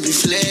swear you be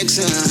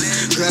flexing.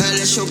 Girl,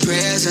 it's your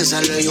presence, I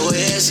love your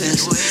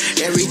essence.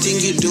 Everything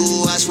you do,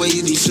 I swear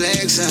you be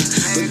flexing.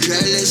 But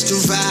girl, it's the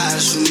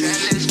vibes for me.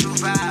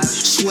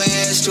 Swear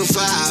it's the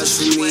vibes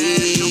for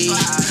me.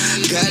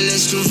 Girl,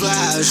 it's the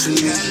vibes for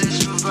me.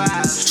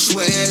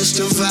 Swear it's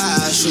the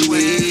vibes for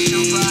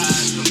me.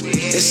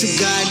 It's a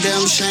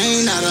goddamn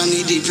shame, I don't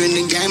need deep in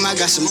the game. I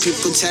got some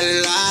people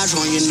telling lies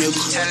on you, nigga.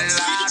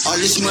 All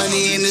this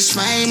money and this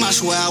fame, I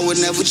swear I would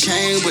never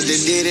change. But they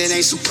did it,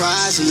 ain't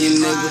surprising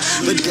you, nigga.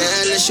 But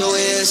girl, it's your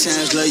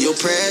essence, love your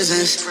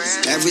presence.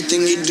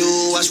 Everything you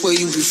do, I swear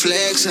you be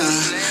flexing.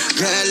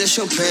 Girl, it's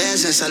your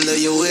presence, I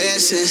love your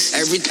essence.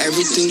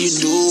 Everything you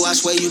do, I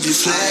swear you be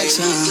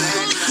flexing.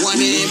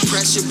 Wanna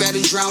impress you,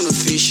 better drown a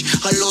fish.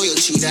 Her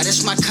loyalty,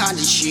 that's my kind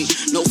of shit.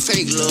 No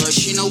fake love,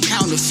 she no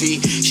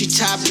counterfeit. She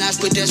top notch,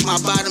 but that's my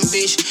bottom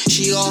bitch.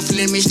 She off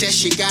limits, that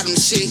shit got him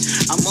sick.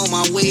 I'm on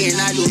my way and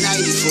I do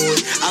 90 for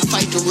it. I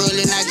fight the real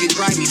and I get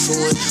grimy for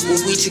it.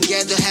 When we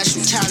together, have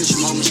some challenge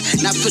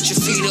moments. Now put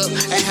your feet up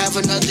and have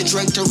another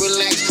drink to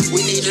relax.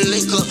 We need to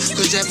link up,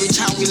 cause every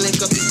time we link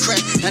up, you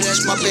crack. Now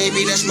that's my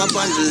baby, that's my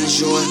bundle of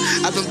joy.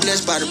 I've been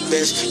blessed by the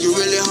best. You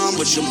really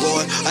humble your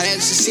boy. I had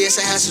success,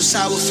 I had some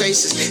sour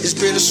faces. It's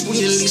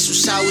bittersweet, at least some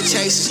sour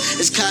tastes.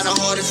 It's kinda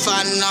hard to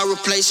find our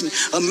replacement.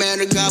 A man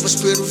of God, but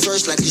spirit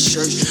reverse like his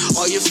church.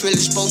 All your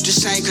feelings both the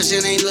same, cause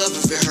it ain't love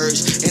if it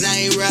hurts. And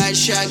I ain't ride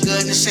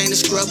shotgun, this ain't a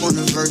scrub on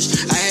the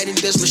verse. I had to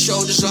dust my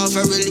shoulders off,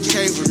 I really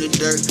came from the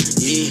dirt.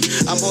 Yeah,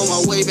 I'm on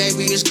my way,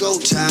 baby, it's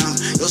go time.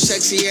 Your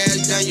sexy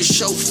ass done, you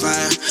so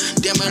fine.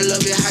 Damn, I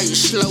love it how you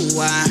slow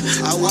wine.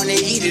 I wanna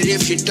eat it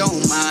if you don't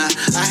mind.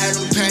 I had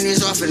them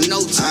panties off in no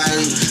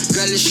time.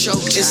 Girl, it's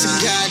showtime. It's a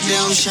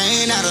goddamn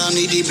shame, I don't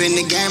need deep in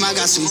the game. I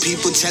got some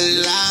people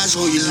telling lies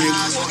on you,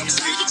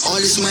 nigga. All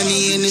this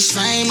money and this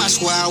fame, I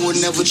swear I would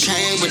never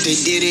change. But they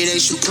did it, they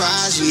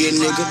surprising you,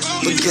 nigga.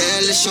 But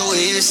girl, it's your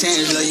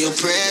essence, love your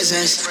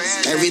presence.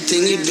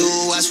 Everything you do,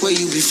 I swear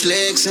you be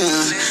flexing.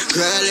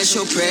 Girl, it's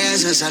your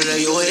presence, I love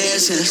your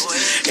essence.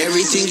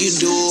 Everything you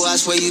do, I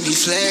swear you be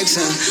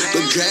flexing.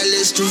 But girl,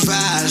 it's the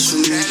vibes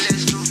for me.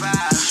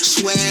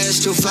 Swear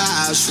it's the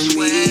vibes for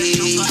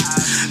me.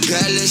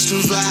 Girl, it's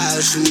the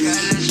vibes for me.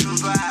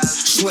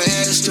 Swear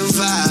it's the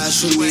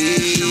vibes for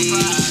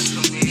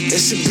me.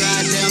 It's a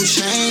goddamn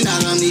shame,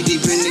 I don't need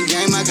deep in the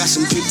game. I got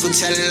some people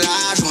telling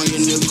lies on you,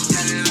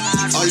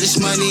 nigga. All this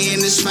money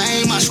and this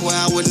fame, I swear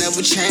I would never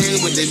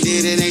change. But they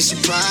did it, ain't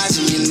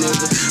surprising you,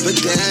 nigga. But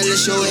girl,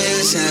 it's your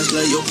essence,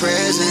 love your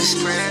presence.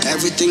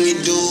 Everything you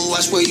do,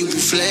 I swear you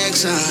be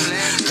flexing.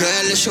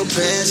 Girl, it's your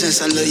presence,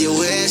 I love your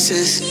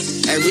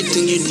essence.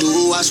 Everything you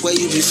do, I swear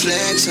you be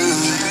flexing.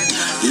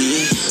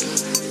 Yeah.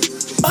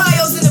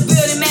 Ohio's in the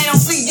building, man, on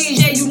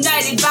FLEETDJ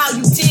United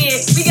Volume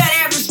 10. We got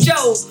Average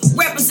Joe,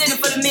 representing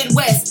for the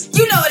Midwest.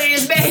 You know what it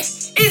is, man.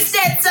 It's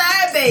that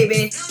time,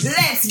 baby.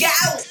 Let's go.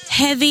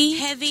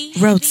 Heavy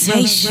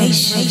rotation.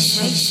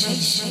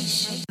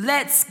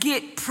 Let's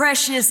get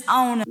precious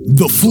on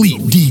the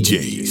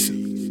FLEETDJs.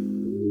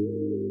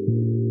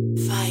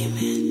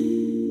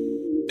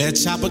 Fireman. That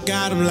chopper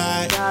got him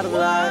like.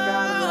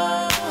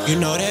 You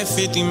know that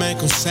 50 make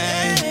him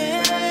say.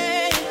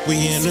 We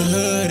in the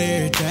hood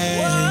every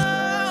day.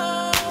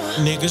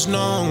 Niggas know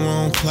I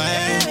won't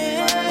play.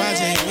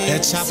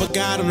 That chopper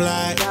got him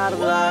like.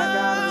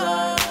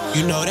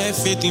 You know that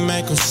 50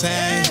 make him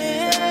say.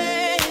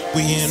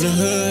 We in the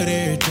hood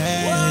every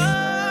day.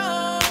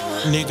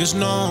 Niggas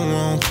know I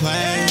won't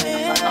play.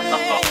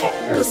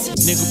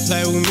 Nigga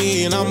play with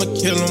me and I'ma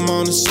kill him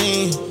on the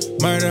scene.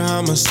 Murder,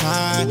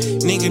 homicide,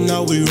 nigga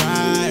know we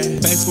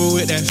ride. Faithful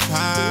with that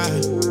fire.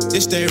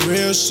 This that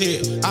real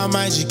shit, I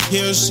might just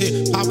kill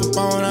shit. Pop up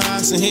on the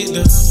house and hit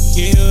the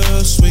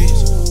kill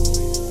switch.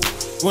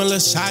 When Lil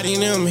Shotty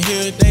them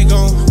here, they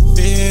gon'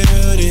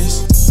 feel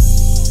this.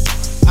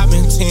 I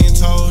been 10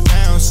 toed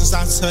down since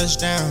I touched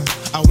down.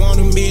 I want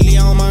a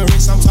million on my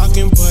wrist, I'm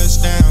talking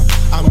bust down.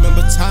 I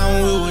remember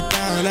time we were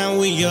down, now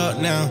we up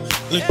now.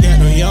 Look at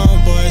them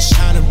young boys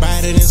shining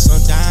brighter than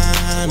some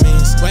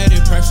diamonds.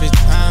 Waited perfect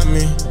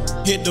timing.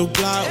 Hit the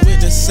block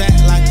with the sack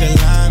like a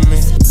lineman.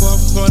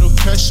 Fourth quarter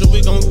pressure,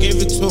 we gon' give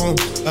it to him.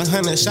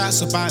 100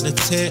 shots about the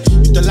 10.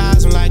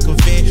 Utilize him like a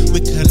vet. We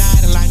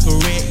colliding like a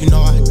wreck. You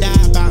know I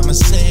die by my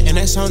set. And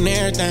that reminisce on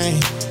everything.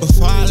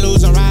 Before I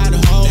lose, I ride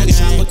the whole game. That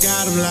chopper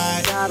got him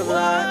like.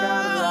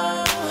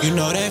 You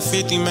know that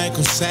 50 make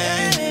him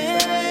sad.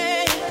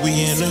 We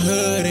in the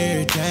hood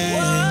every day.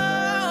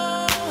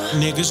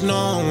 Niggas know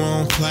I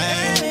won't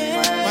play.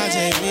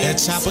 That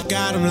chopper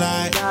got him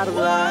like.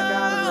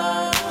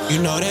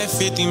 You know that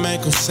 50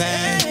 make him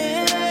sad.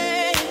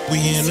 We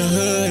in the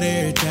hood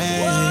every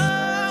day.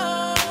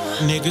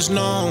 Niggas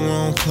know I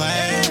won't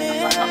play.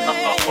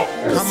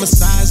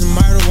 Homicides and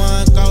murder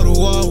ones go to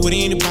war with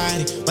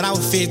anybody. When I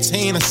was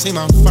 15, I see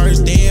my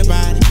first dead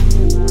body.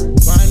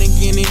 Grinding,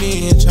 getting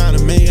in, trying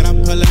to make it, I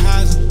pull a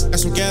housing. Got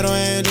some ghetto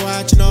hands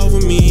watching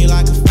over me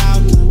like a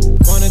falcon.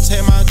 Wanna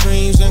take my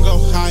dreams and go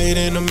higher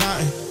than the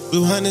mountain.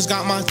 Blue hunters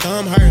got my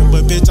thumb hurting,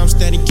 but bitch, I'm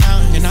steady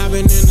counting. And I've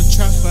been in the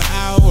trap for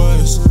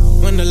hours.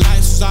 When the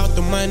lights was off,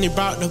 the money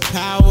brought the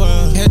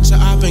power. Head to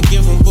up and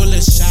give them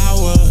bullet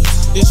showers.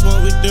 This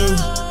what we do.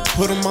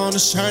 Put him on the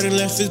shirt and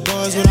left his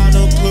boys without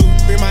no clue.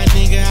 Free my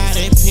nigga out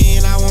that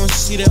pen, I won't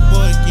see that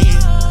boy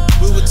again.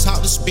 We would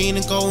talk the spin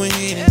and go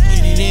ahead and get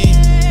it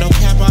in. No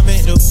cap, I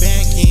make the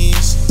back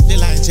ends. They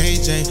like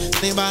JJ,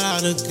 think about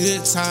all the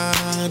good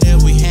time that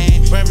we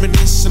had.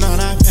 Reminiscing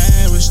on our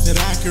past, wish that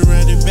I could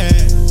run it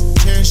back.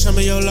 Cherish some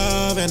of your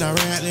love and I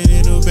rat it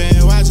in the bed.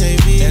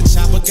 YJB, that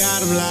chopper got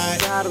him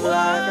like.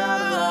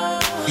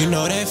 You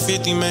know that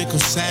 50 make him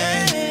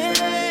sad.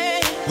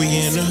 We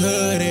in the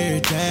hood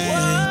every day.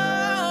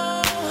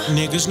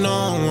 Niggas know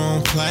I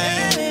won't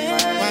play.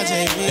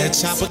 That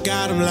chopper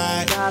got him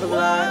like.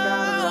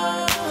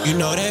 You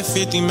know that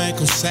 50 make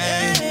him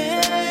sad.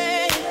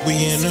 We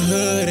in the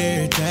hood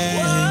every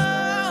day.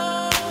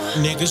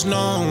 Niggas know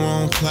I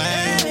won't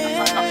play.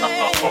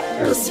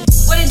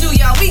 What it do,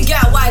 y'all? We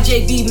got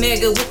YJB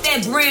Mega with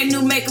that brand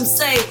new Make 'em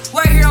Say.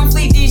 Right here on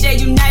Fleet DJ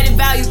United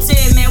Value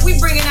 10, man. We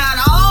bringing out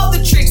all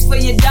the tricks for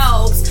your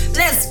dogs.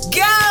 Let's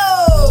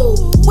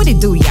go! What it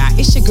do, y'all?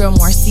 It's your girl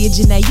Marcia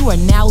Janae. You are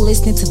now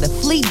listening to the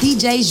Fleet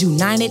DJs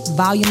United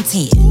Volume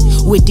 10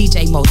 with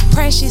DJ Most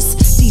Precious,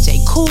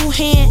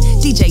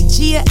 DjKoolhand, DJ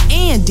Gia,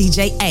 and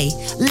DJ A.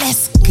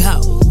 Let's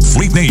go.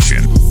 Fleet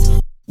Nation.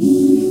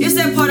 It's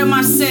that part of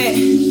my set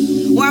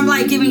where I'm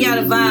like giving y'all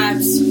the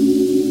vibes.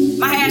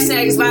 My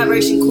hashtag is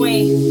Vibration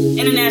Queen,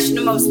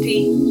 International Most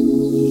P.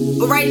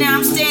 But right now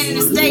I'm staying in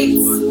the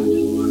States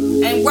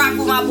and rock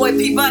with my boy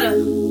P Butter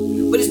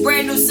with his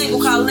brand new single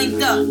called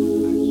Linked Up.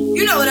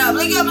 You know what up,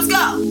 link up, let's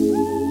go.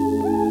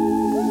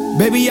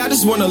 Baby, I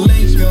just wanna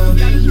link up.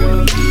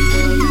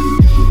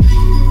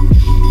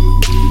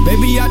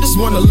 Baby, I just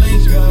wanna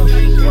link up.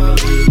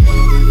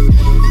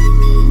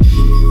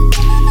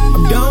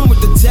 I'm done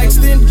with the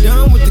texting,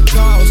 done with the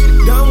calls,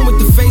 done with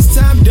the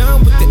FaceTime,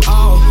 done with it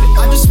all.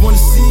 I just wanna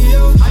see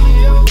you.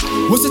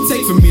 What's it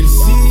take for me to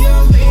see you?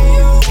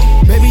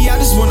 Baby, I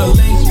just wanna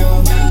link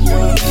up.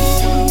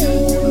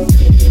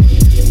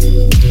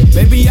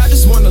 Baby, I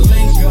just wanna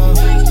link up.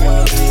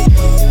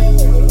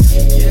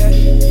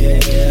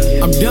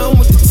 I'm done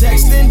with the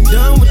texting,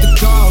 done with the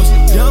calls,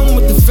 done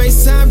with the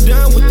FaceTime,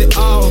 done with it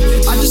all.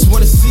 I just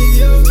wanna see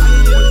you.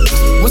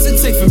 What's it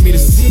take for me to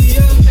see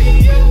you?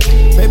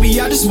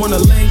 Baby, I just wanna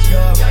link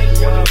up.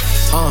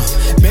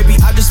 Baby,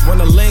 I just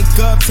wanna link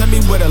up. Tell me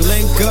where to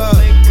link up.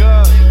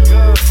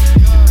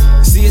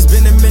 See, it's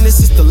been a minute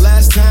since the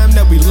last time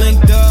that we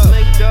linked up.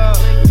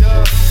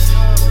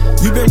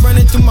 You've been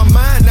running through my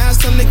mind, now it's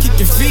time to kick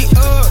your feet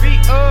up.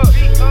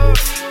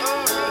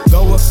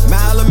 Go a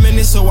mile a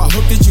minute, so I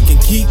hope that you can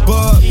keep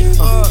up.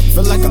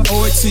 Feel like I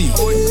owe it to you.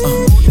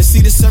 They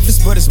see the surface,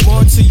 but it's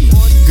more to you.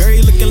 Girl,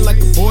 you looking like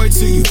a boy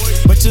to you,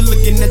 but you're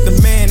looking at the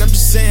man. I'm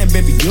just saying,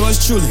 baby, yours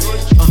truly.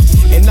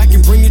 And I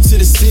can bring you to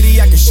the city,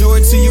 I can show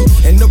it to you.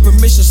 And no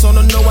permission, so no,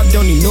 I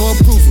don't need no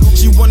approval.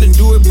 She wanna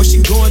do it, but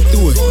she going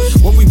through it.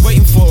 What we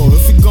waiting for?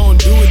 If we gon'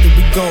 do it, then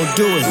we gon'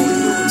 do it.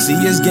 See,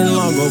 it's getting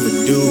long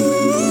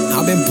overdue.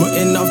 I've been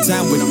putting off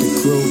time with the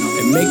crew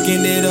and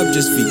making it up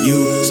just for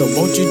you. So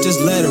won't you just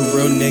let a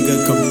real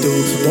nigga come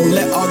through? Don't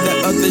let all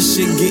that other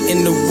shit get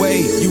in the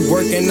way. You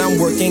working, I'm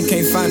working,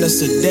 can't find us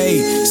a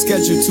day.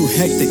 Schedule too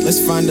hectic, let's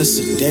find us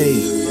a day.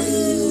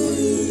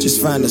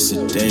 Just find us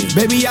a day.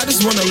 Baby, I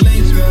just wanna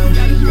link up.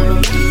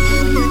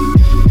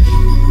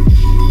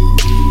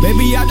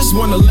 Baby, I just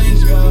wanna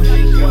link up.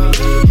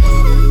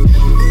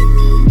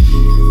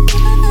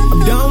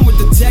 I'm done with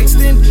the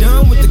texting,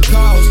 done with the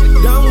calls,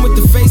 done with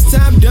the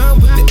FaceTime, done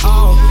with it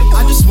all.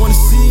 I just wanna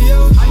see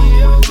you.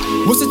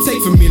 What's it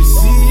take for me to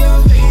see you?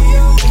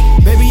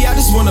 Baby, I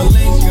just wanna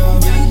link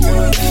up.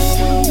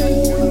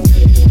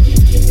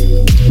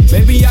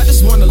 Baby, I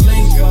just wanna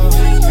link up.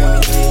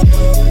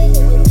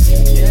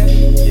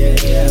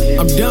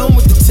 I'm done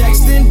with the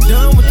texting,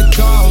 done with the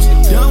calls,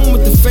 done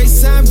with the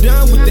FaceTime,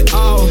 done with it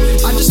all.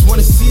 I just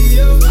wanna see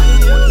you.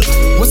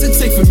 What's it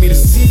take for me to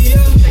see you?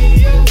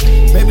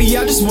 Baby,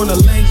 I just wanna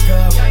link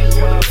up.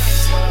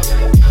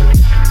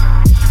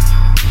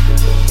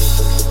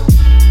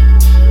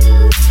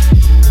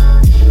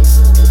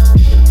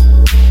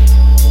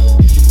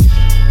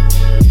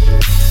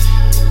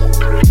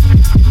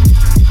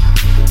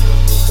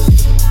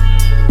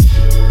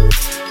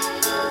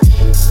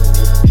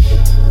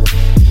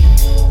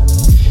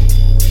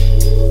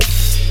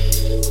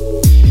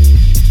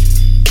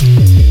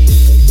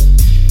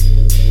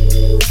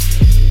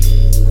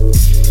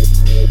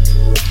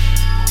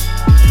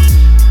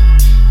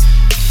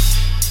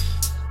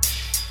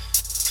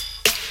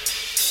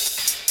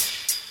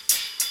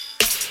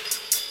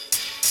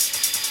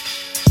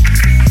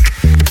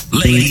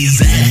 Ladies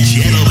and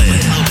gentlemen,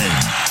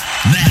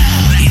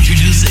 now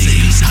introducing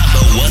the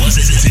ones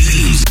and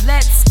twos.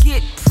 Let's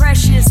get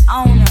precious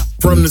on them.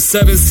 From the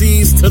 7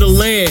 seas to the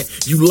land,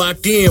 you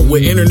locked in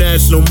with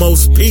International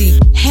Most P.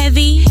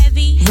 Heavy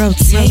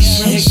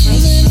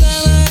rotation.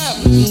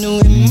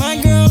 My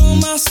girl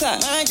on my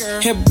side,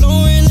 hair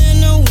blowing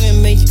in the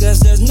wind, because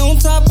there's no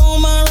top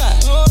on my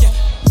ride.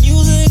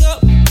 Music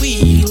up,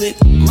 we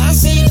lit. My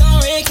seat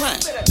on recline.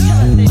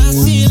 My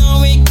seat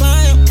on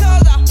recline.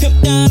 Pimp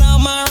down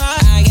on my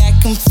ride. I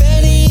got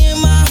confetti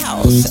in my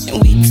house,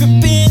 and we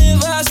tripping in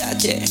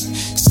Versace.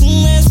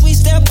 Soon as we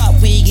step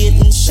out, we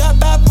getting shot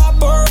by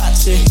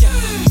paparazzi.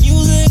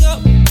 Music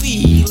up,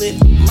 we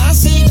lit. My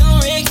seat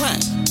on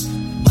recline.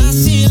 My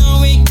seat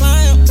on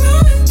recline.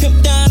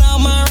 Pimp down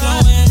on my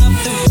ride. Blowing up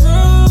the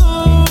road.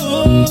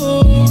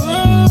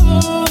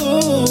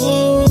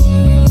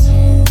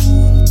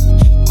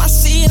 My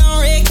seat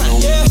on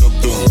recline. Yeah.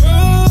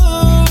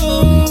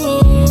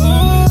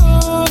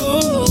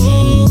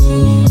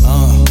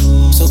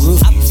 So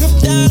groovy. I pimp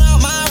down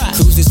on my ride.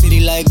 Cruise the city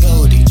like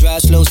Goldie.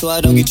 Drive slow so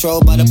I don't get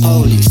trolled by the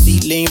police.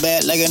 Seat lean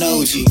back like an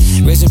OG.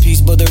 Rest in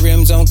peace, but the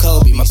rims on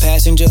Kobe. My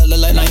passenger look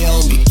like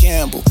Naomi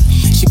Campbell.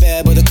 She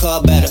bad, but the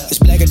car better. It's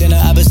blacker than the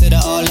opposite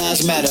of all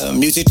lives matter.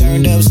 Music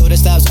turned up, so the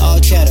stops all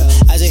chatter.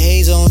 Isaac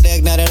Hayes on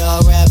deck, not at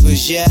all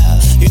rappers, yeah.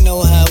 You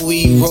know how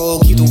we roll,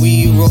 keep the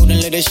weed rolled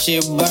and let that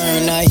shit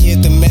burn. I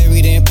hit the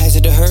Mary, then pass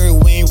it to her.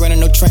 We ain't running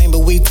no train, but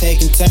we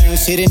taking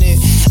turns hitting it.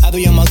 I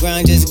be on my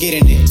grind, just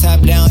getting it.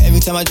 Top down, every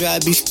time I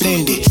drive, be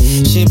splendid.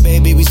 Shit,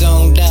 baby, we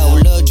zoned out.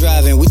 Love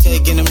driving, we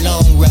taking them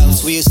long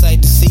routes. We a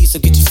sight to see, so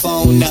get your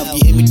phone out.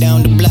 You hit me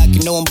down the block,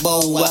 you know I'm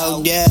bold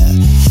out, yeah.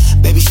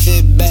 Baby,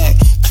 sit back.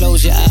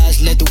 Close your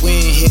eyes, let the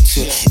wind hit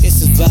you.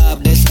 It's a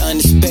vibe that's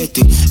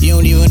unexpected. You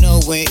don't even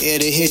know when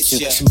it'll hit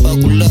you. So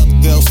buckle up,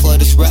 girl, for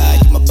this ride.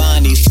 You my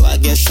body, so I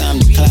guess I'm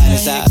declining.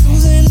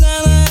 Cruising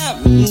down the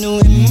avenue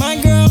with my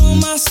girl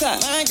on my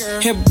side.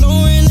 Hair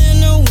blowing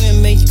in the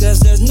wind, because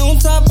there's no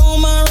top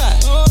on my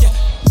ride.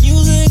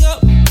 Music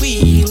up,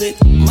 we lit.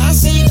 My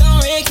seat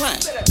on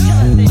recline.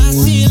 My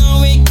seat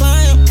on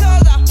recline.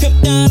 Pimp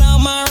down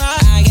on my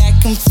ride. I got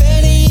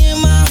confetti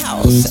in my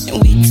house, and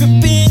we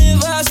tripping in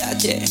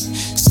Versace.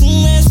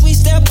 Soon as we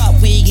step out,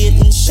 we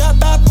getting shot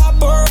by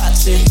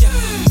paparazzi.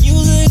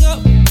 Music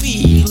up,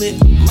 we lit.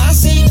 My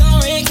seat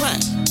on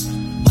recline.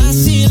 My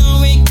seat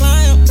on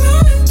recline.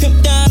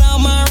 Pimp down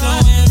on my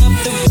ride. Blowing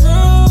up the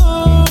road.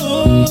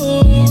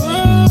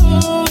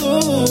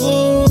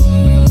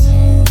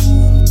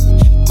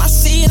 My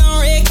seat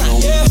on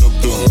recline. Yeah.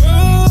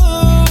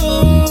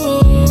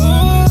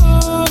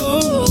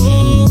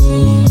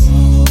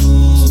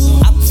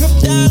 I pimp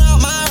down on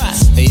my ride.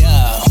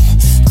 Yeah.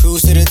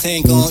 Cruise to the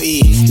tank on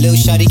E. Lil'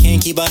 shawty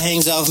can't keep her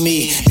hands off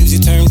me.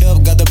 Music turned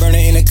up, got the burner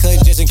in the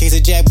cut, just in case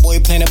a jack boy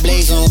plan a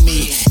blaze on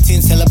me.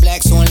 Tints hella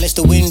black, so unless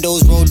the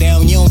windows roll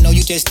down, you don't know,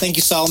 you just think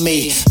you saw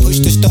me. Push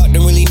to start,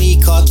 don't really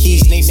need car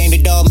keys. Name the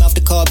dog, mouth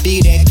the car,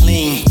 be that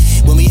clean.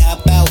 When we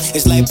hop out,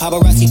 it's like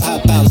paparazzi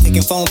pop out.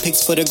 Taking phone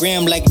pics for the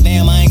gram, like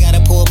damn, I ain't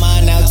gotta pull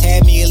mine out.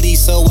 Tag me at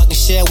least so I can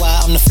share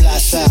while I'm the fly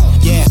side.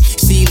 Yeah,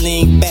 see,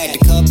 lean back,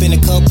 the cup in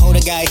the cup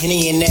holder, got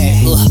Henny in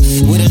that.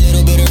 With a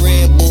little bit of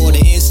Red Bull, the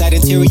inside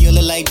interior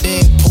look like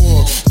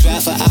Deadpool.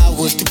 Drive for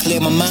hours to clear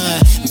my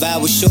mind.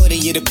 Vibe with shorty,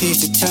 yeah, the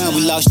piece of time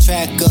we lost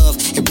track of.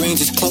 It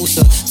brings us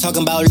closer.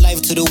 Talking about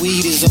life till the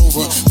weed is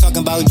over.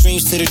 Talking about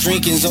dreams till the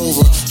drinking's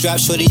over. Drop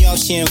shorty off,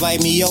 she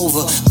invite me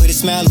over. Put a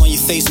smile on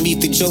your face,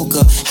 meet the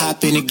Joker.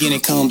 Hop in again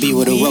and come be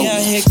with a rover. Yeah,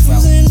 here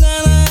cruising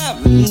down the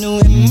avenue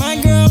with my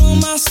girl on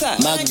my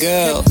side. My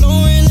girl.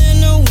 Blowing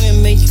in the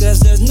wind, because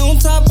there's no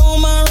top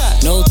on my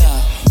ride. No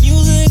top.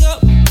 Music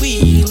up,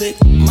 we lit.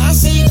 My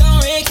seat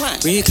on recline.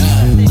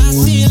 Recline. My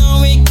seat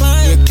on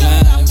recline.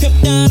 Recline. Pimp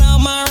down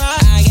on my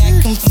ride. I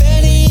got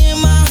confetti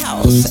in my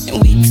house, and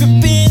we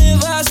tripping in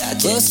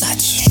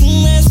Versace.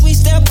 Soon as we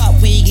step out,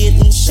 we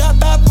getting shot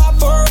by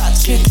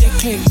paparazzi.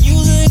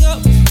 Music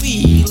up,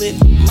 we lit.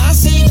 My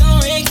seat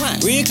on recline.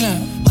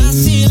 Recline. My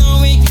seat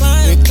on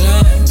recline.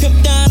 Recline.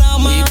 Pimp down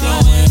on my ride.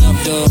 Blowing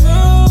up the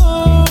road.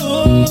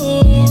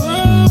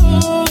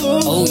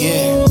 Oh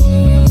yeah.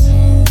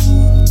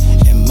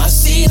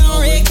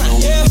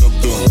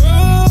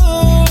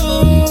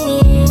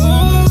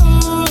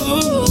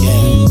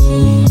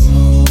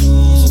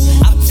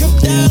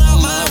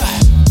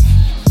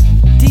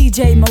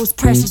 DJ Most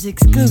Precious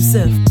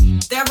exclusive.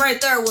 That right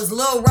there was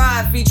Lil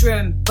Rod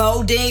featuring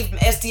Bo Dean from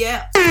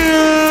STL.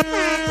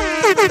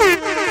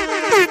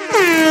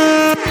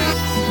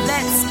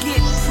 Let's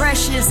get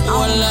precious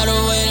on. A lot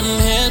of way them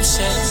hips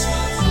shakes.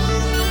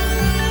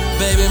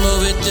 Baby,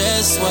 move it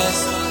this way.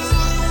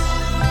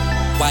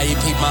 Why you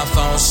peep my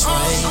phone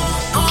swing?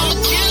 I'm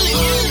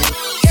killing you.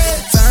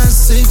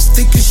 5'6",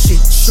 thick as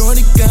shit.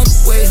 Shorty got a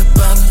way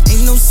about her.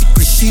 Ain't no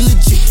secret, she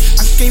legit.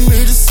 I came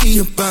here to see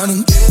about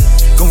her.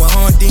 Going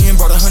hard then,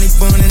 brought a honey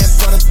bun and that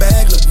brought a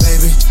bag, look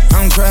baby.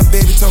 I don't cry,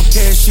 baby, talk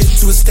cash shit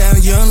to a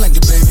stallion like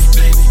the baby.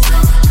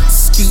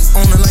 Ski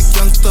on her like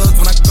Young Thug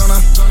when I gonna.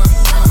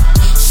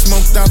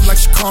 Smoked out like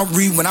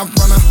Shikari when I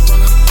run her.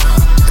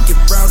 I get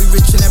rowdy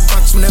rich in that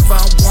box whenever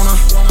I wanna.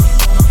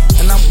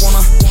 And I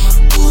wanna.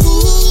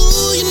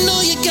 Ooh, you know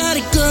you got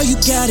it, girl, you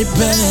got it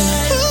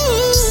bad.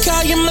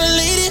 Call you my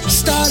lady,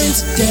 starting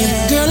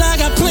today. Girl, I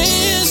got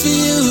plans for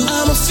you.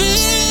 I'm a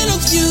fan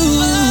of you.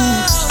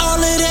 All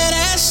of that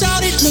ass,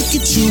 shout it, look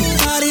at you.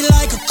 Body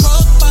like a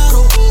Coke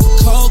bottle,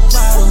 Coke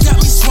bottle. Got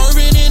me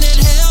swerving in that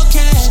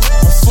Hellcat,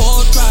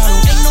 full throttle.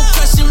 Ain't no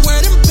question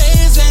where them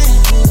bands at.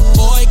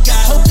 Boy,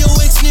 God, hope your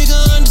ex nigga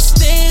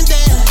understand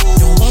that.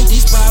 Don't want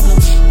these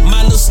problems.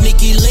 My little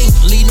sneaky link,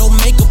 leave no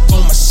makeup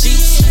on my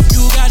sheets.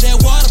 You got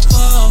that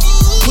waterfall,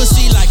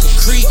 pussy like a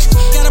creek.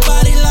 Got a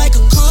body like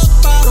a Coke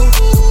bottle,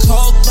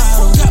 Coke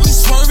bottle. Got me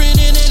swerving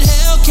in that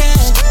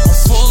Hellcat,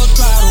 full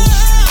throttle.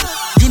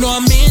 You know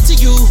I'm into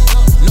you,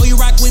 know you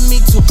rock with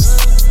me too.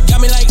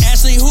 Got me like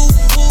Ashley who,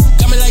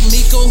 got me like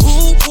Nico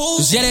who.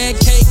 Cause yeah, that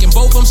cake and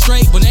both I'm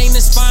straight, but ain't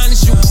as fine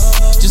as you.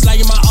 Just like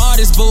you're my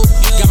artist, boo.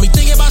 Got me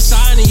thinking about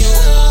signing you.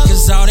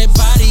 Cause all that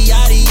body,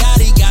 yaddy,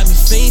 yaddy, got me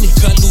fiending.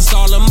 Cut loose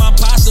all of my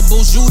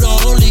possibles, you the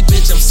only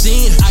bitch I'm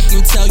seeing. I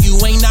can tell you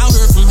ain't out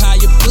here from how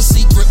your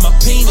pussy grip my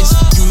penis.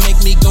 You make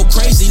me go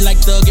crazy like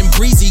Thug and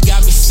Breezy,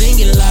 got me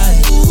singing like,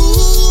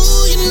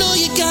 ooh, you know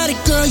you got it,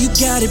 girl, you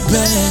got it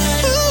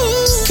bad.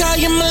 Call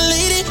you my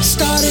lady,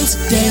 starting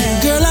today.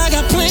 Girl, I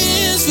got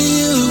plans for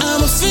you.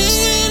 I'm a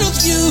fan of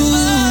you.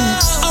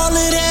 All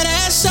of that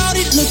ass, shout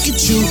it, look at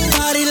you.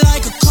 Body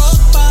like a Coke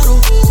bottle,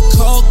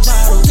 Coke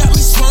bottle. Got me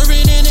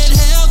swerving in that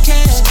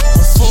Hellcat,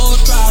 full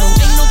throttle.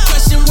 Ain't no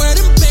question where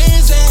them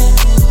bands at.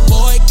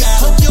 Boy, God,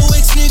 hope your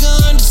ex nigga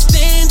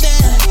understand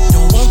that.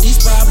 Don't want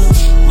these problems.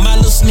 My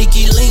little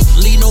sneaky link,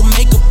 leave no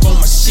makeup on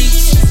my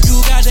sheets. You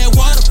got that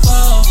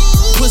waterfall,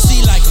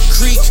 pussy like a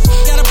creek.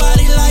 Got a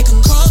body like a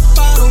Coke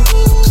bottle,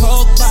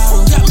 Coke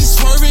bottle. Got me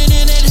swerving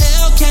in that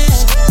Hellcat,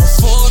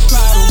 full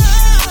throttle.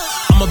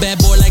 I'm a bad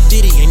boy like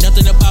Diddy, ain't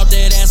nothing about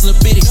that ass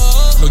little bitty.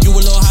 No, you a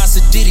little hot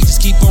Diddy,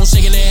 just keep on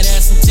shaking that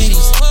ass and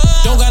titties.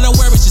 Don't got no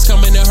worries, just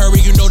come in a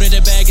hurry. You know that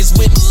bag is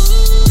with me.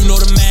 You know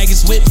the mag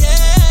is with me.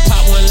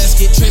 Pop one, let's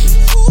get trippy.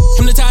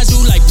 Hypnotize you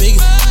like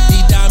Biggie.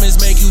 These diamonds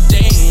make you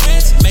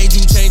dance. Made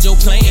you change your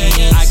plan.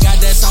 I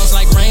got that sauce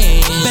like rain.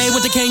 Babe,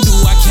 what they can't do,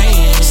 I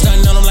can.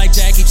 Stunning on them like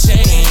Jackie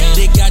Chan.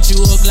 They got you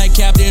hooked like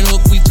Captain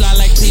Hook. We fly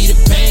like Peter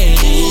Pan.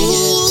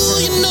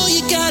 Ooh, you know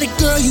you got it,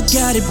 girl, you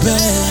got it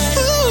bad.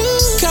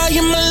 Call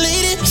you my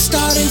lady,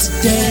 starting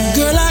today.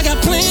 Girl, I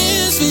got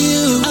plans for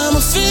you. I'm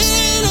a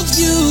fan of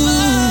you.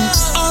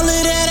 All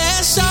of that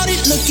ass, shout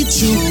it, look at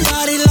you.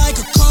 Body like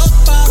a Coke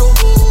bottle,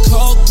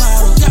 Coke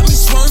bottle. Got me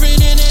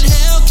swerving in that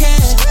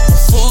Hellcat,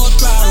 full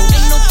throttle.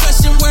 Ain't no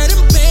question where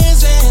them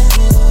bands at.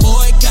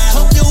 Boy, God,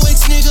 hope your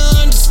ex nigga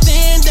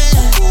understand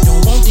that.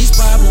 Don't want these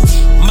problems.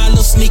 My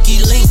little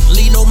sneaky link,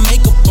 leave no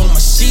makeup on my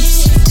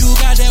sheets. You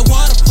got that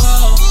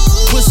waterfall,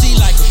 pussy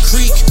like a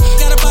creek.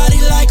 Got a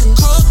body like a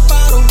Coke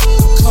bottle,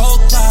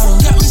 Coke bottle.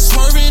 Got me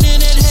swerving in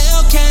that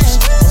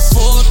Hellcat,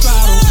 full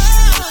throttle.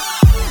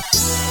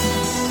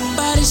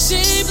 Body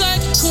shaped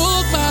like a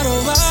Coke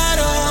bottle,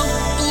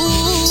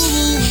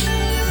 ooh,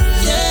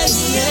 yeah,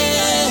 yeah.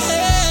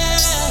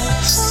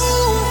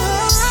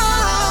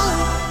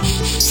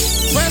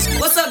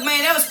 What's up,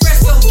 man? That was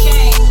Fresco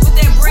Kane with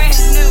that brand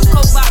new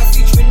Coke bottle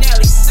featuring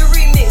Nelly. The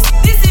remix.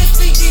 This is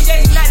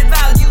FLEETDJS United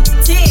Volume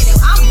 10, and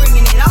I'm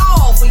bringing it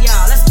all for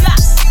y'all. Let's go.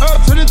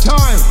 Up to the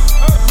time.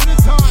 Up to the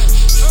time.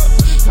 Up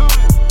to the time.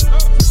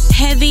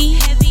 Heavy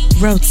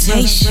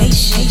rotation.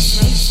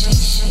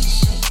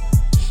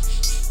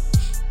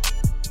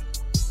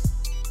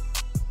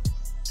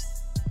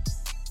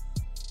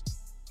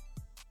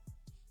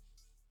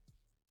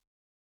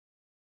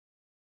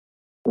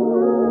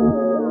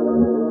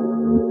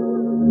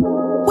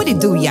 What it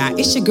do, y'all?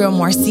 It's your girl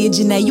Marcia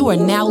Janae. You are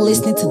now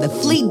listening to the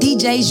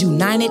FLEETDJS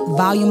United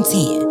Volume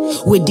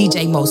 10 with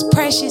DJ Most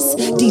Precious,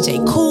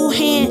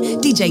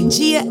 DjKoolhand, DJ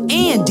Gia,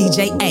 and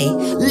DJ A.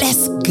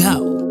 Let's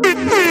go.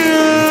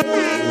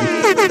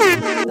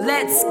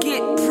 Let's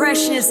get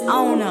precious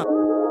on up.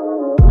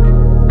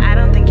 I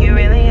don't think you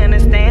really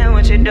understand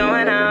what you're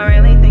doing. I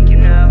don't really think you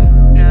know.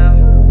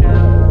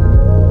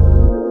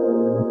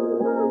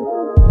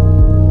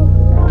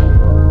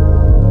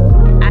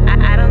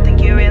 I don't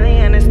think you really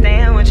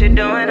understand what you're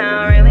doing.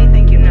 I don't really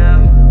think you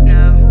know.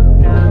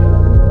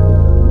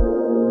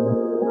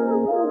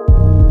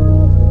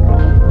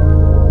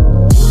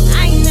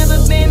 I ain't never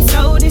been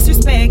so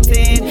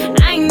disrespected.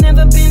 I ain't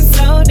never been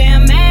so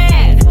damn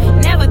mad.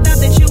 Never thought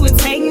that you would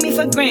take me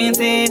for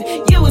granted.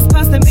 You was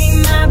supposed to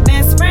be my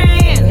best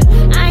friend.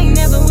 I ain't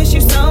never wish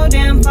you so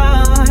damn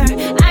far.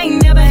 I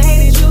ain't never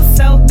hated you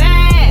so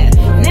bad.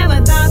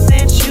 Never thought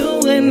that you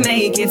would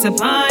make it a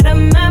part of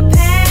my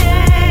past.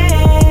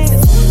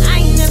 I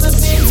ain't never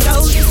been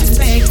so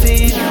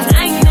disrespected.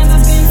 I ain't never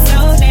been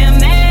so damn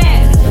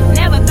mad.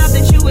 Never thought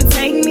that you would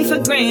take me for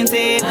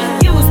granted.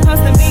 You was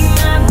supposed to be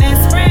my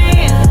best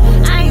friend.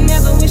 I ain't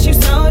never wish you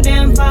so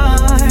damn far.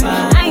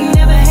 I ain't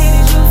never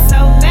hated you so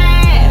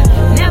bad.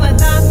 Never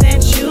thought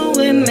that you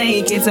would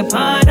make it a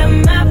part of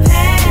my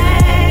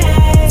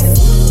past.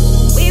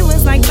 We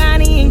was like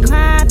Bonnie and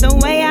Clyde. The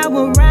way I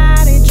would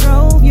ride it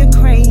drove you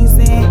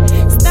crazy.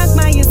 Stuck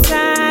by your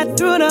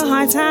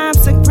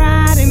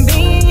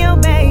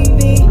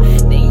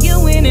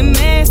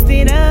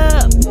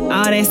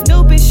ain't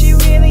stupid, she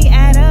really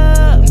add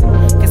up.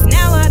 Cause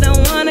now I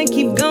don't wanna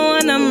keep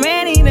going, I'm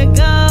ready to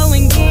go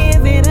and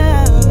give it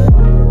up.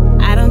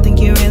 I don't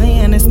think you really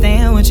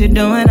understand what you're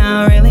doing,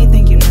 I don't really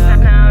think you know.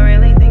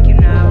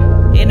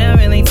 It don't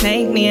really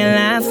take me a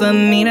lot for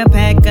me to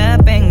pack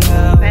up and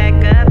go.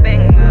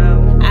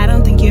 I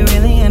don't think you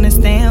really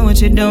understand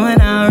what you're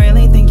doing, I don't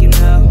really think you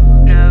know.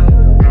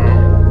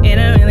 It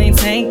don't really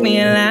take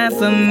me a lot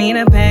for me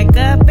to pack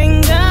up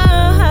and go.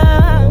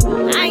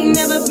 I ain't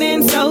never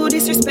been so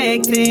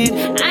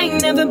disrespected, I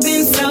ain't never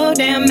been so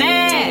damn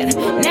mad.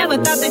 Never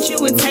thought that you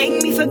would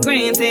take me for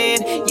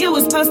granted. You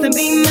was supposed to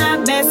be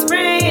my best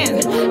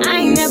friend.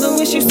 I ain't never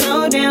wish you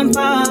so damn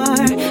far,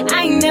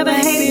 I ain't never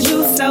hated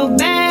you so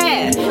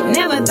bad.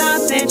 Never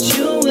thought that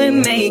you would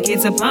make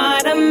it a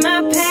part of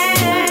my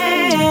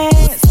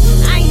past.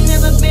 I ain't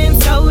never been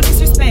so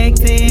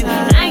disrespected,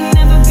 I ain't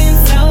never been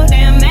so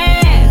damn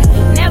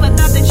mad. Never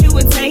thought that you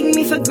would take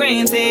me for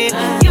granted.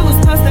 You was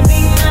supposed to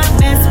be my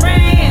best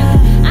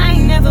friend. I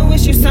ain't never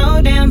wish you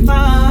so damn far,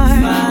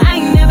 I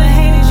ain't never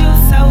hated you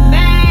so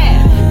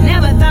bad.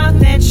 Never thought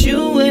that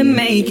you would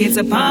make it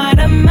a part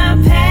of my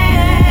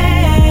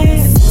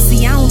past.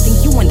 See, I don't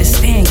think you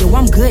understand, yo,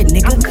 I'm good,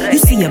 nigga. You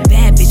see a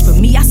bad bitch, but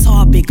me, I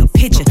saw a bigger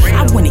picture.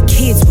 I wanted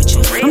kids with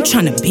you, I'm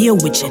tryna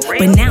build with you.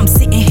 But now I'm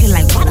sitting here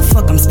like, why the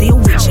fuck I'm still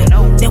with you?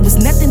 There was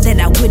nothing that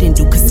I wouldn't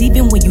do, cause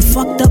even when you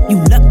fucked up, you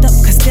lucked up.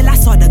 Cause still I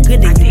saw the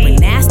good in you.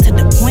 But now it's to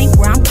the point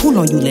where I'm cool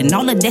on you, and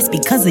all of that's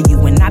because of you.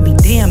 And I be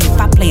damned if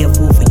I play a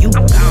fool for you.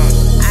 I'm gone.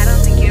 I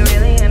don't think you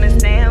really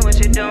understand what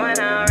you're doing,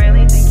 I don't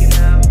really think you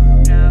know.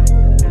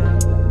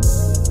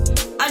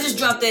 I just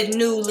dropped that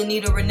new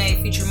Lanita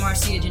Renee featuring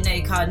Marcia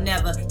Janae called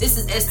Never. This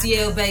is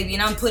STL, baby,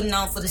 and I'm putting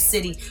on for the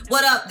city.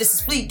 What up? This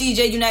is Fleet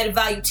DJ United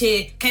Volume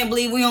 10. Can't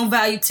believe we on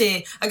Volume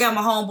 10. I got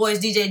my homeboys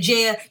DJ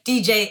Jaya,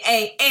 DJ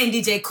A, and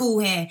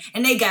DjKoolhand,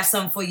 and they got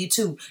something for you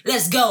too.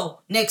 Let's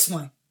go. Next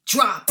one.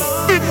 Drop.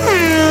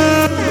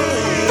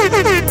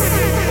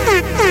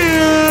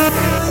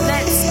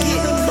 Let's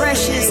get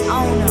precious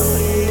on them.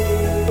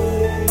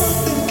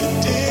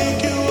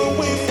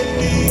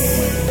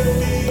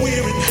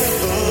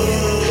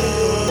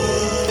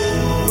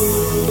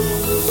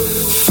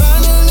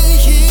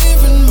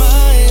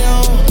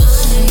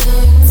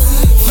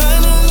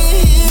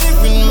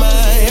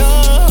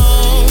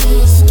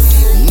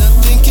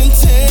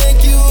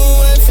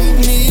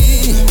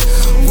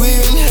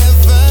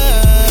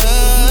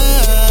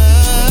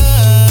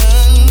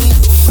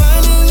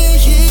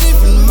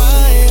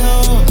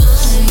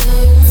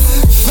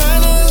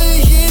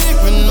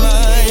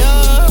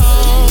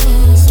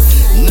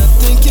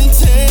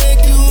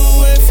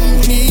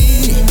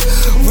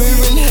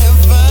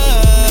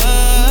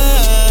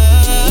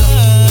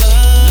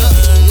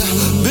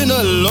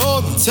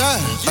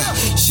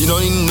 She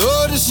don't even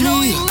notice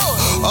me.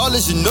 All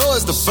that she know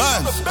is the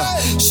fine.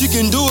 She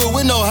can do it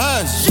with no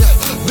hands.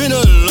 Been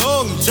a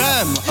long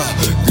time.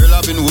 Girl,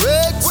 I've been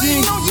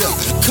waiting.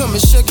 Come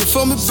and shake it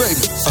for me,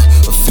 baby.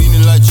 I'm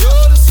feeling like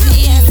Jordan.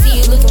 Yeah, I see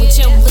you looking with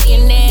your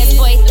looking ass.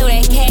 Boy, throw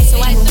that cash so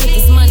I can get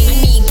this money. I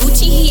need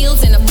Gucci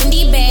heels and a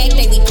Fendi bag.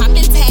 They be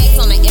popping tags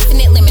on an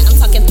infinite limit. I'm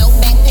talking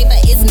throwback paper,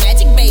 it's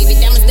magic, baby.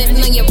 Diamonds dancing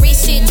on your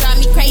wrist, shit drive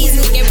me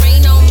crazy. Get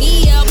rain on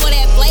me up, boy,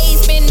 that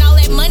blaze. Spending all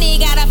that money,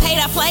 gotta pay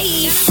to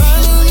play.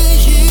 Finally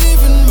here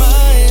in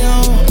my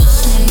own.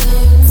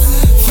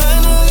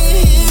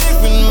 Finally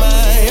here in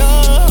my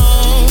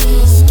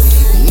arms.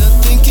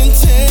 Nothing can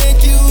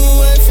take you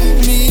away from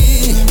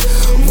me.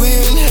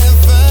 We're in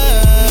heaven.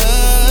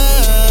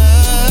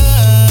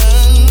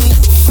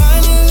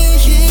 Finally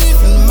here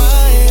in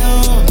my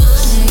own.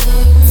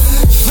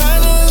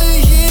 Finally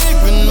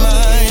here in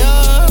my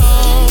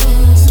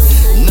arms.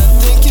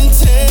 Nothing can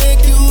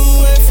take you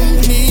away from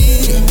me.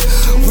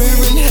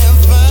 We're in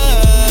heaven.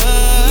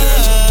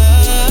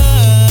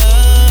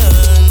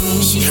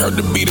 She heard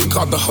the beat and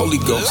caught the Holy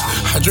Ghost.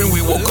 I dream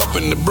we woke up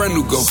in the brand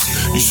new ghost.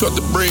 You short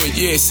the bread,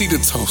 yeah, see the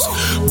toast.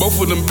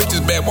 Both of them bitches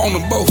bad, want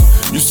them both.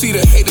 You see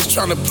the haters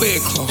trying to play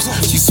it close.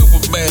 She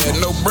super bad,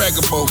 no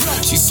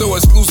braggadocious. She so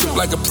exclusive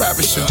like a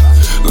private show.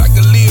 Like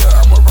a Leah,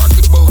 I'm a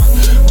rocket boat.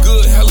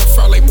 Good, hella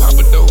frog like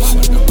Papa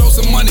Dose. Throw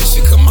some money, she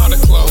come out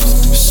of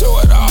clothes.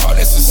 Show it all,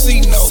 that's a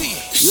C note.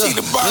 She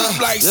the bottom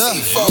like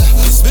C4.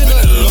 It's been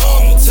a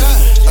long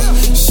time.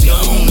 She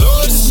don't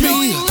notice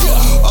me.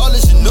 All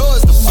that she know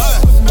is the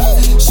fine.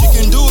 She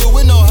can do it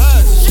with no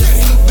hands.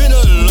 Been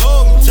a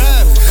long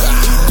time.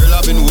 Girl,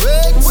 I've been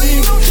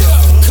waiting.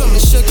 Come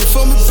and shake it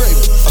for me, baby.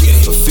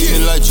 I'm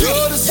feeling like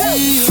Jordan.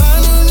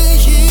 Finally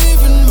here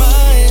in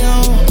my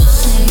own.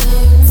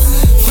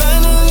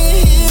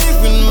 Finally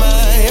here in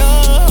my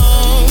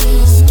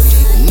arms.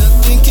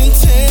 Nothing can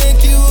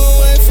take you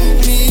away from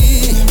me.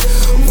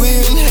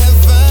 We're in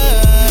heaven.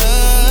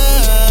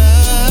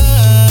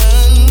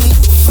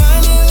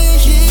 Finally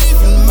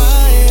here in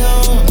my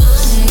own.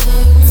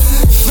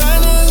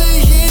 Finally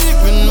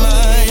here in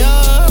my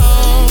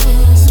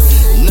arms.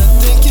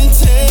 Nothing can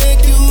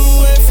take you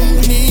away from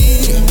me.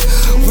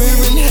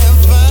 We're in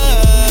heaven.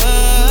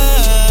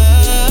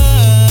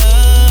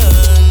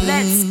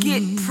 Let's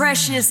get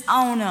precious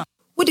on them.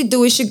 What it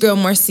do? It's your girl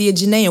Marcia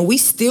Janae, and we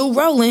still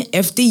rolling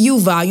FDU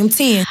Volume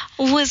 10.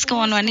 What's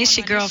going on? It's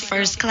your girl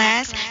First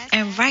Class,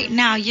 and right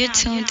now you're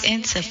tuned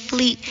into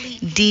Fleet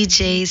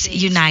DJs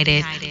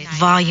United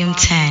Volume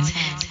 10.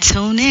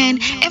 Tune in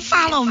and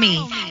follow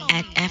me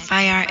at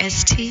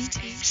FIRSTCLASSE.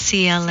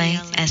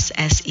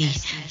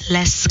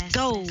 Let's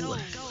go.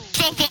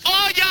 So for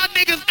all y'all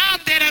niggas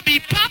out there that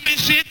be popping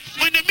shit,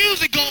 when the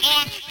music go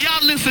on,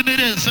 y'all listen to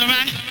this,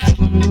 alright?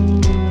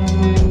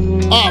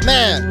 Oh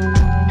man.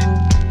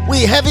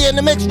 We heavy in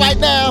the mix right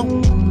now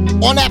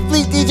on that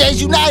Fleet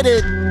DJs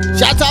United.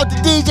 Shout out to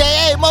DJ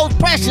A, Most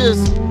Precious.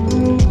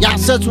 Y'all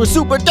such were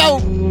super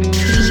dope.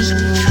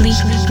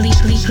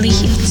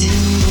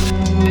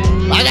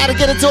 I gotta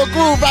get into a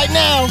groove right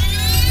now.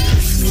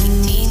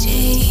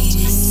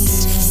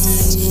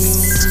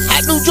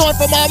 Hot new joint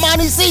from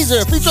Armani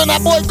Caesar, featuring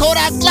that boy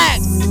Kodak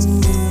Black.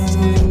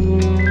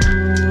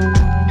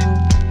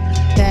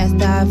 Fast,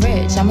 die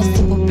rich, I'm a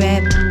super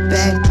bad.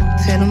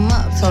 Hit him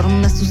up, told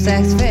him let's do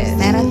sex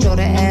fast. And I drove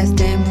the ass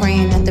then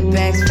praying that the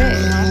bags fit.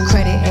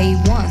 Credit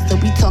A1, still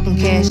be talking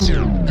cash.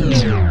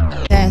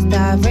 Fast,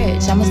 die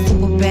rich, I'm a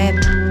super bad.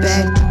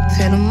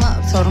 Hit him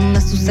up, told him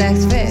let's do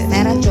sex fast.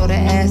 And I drove the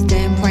ass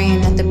then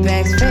praying that the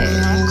bags fit.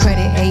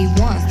 Credit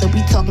A1, still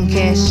be talking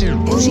cash.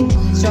 Bougie,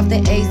 drop the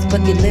ace,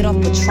 but get lit off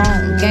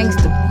Patron.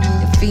 Gangsta.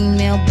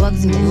 Female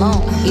bugs me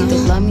alone. Either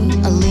love me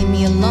or leave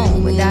me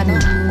alone without them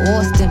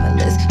or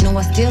stimulus. No,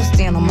 I still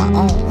stand on my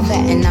own.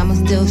 And I'ma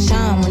still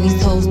shine when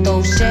these hoes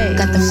throw shade.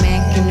 Got the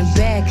Mac in the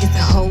bag, it's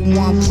the whole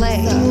one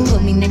play.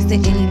 Put me next to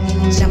any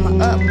bitch, I'ma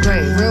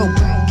upgrade. Real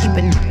brand, keep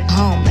it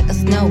home like a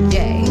snow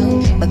day.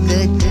 But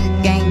good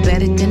game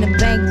better than a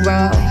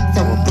bankroll.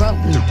 So a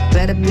broke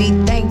better be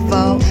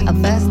thankful. A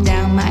bust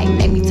down might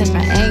make me touch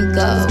my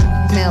ankle.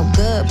 Smell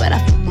good, but I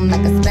f them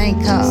like a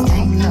stank hole.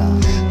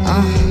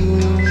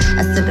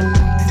 I said the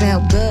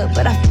smell good,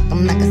 but I f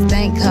them like a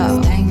stank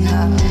hole.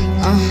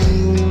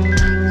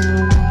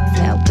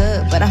 Smell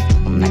good, but I f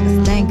them like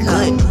a stank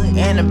hole. Good,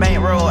 and the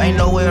bankroll ain't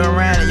nowhere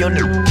around it. Your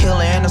nigga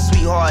killer and a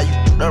sweetheart.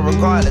 You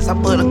regardless, I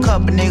put a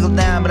couple niggas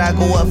down, but I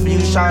go up for you,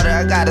 shorty.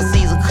 I got a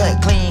Caesar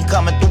cut clean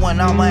coming through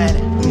and all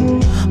money.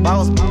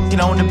 Boss, you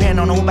don't depend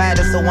on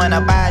nobody, so when I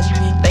buy shit,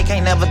 they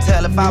can't never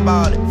tell if I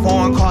bought it.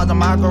 Foreign cars in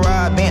my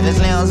garage, Bentleys,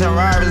 Lambs, and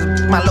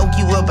Rarers. My low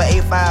key up at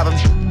A5, I'm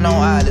no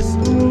artist.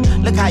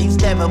 Look how you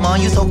steppin',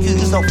 man, you so cute,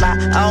 you so fly.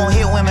 I don't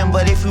hit women,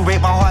 but if you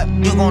rape my heart,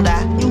 you gon'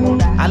 die.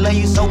 I love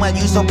you so much,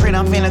 you so pretty,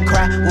 I'm finna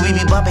cry. We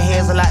be bumping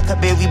heads a lot, cause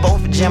baby, we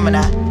both a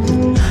Gemini.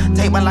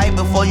 Take my life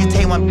before you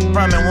take one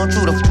from me. Want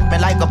you to f me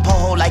like a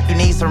po-ho, like you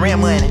need some rent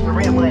money.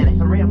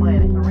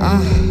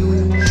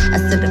 I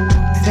said the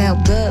smell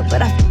good,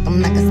 but I f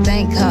them like a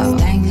stank hole.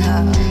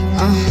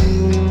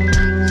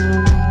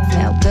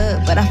 Smell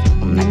good, but I f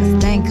them like a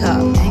stank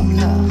hole.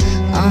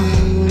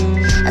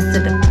 I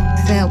said the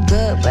smell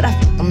good, but I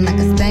f them like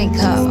a stank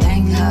hole.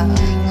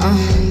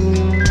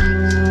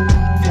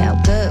 Smell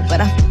good, but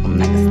I f them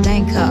like a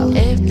stank hole.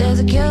 If there's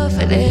a cure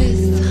for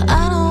this,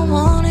 I don't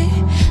want it.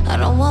 I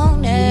don't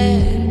want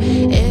it.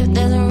 If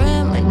there's a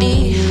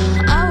remedy,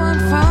 I run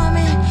from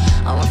it.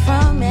 I run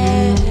from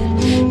it.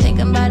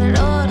 Thinking about it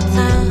all the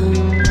time.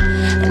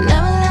 And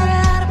never let it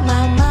out of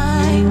my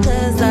mind.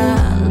 Cause I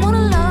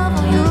wanna love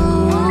on you.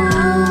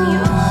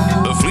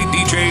 The Fleet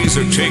DJs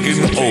are taking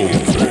over.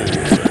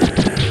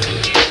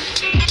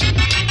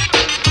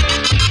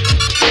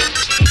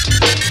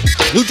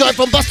 New joint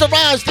from Busta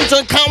Rhymes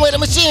featuring Conway the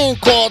Machine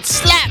called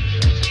Slap.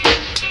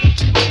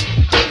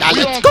 Now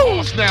we let's on go.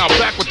 course now,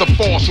 back with the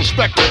force,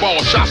 respect the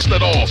ball, shots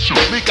let off.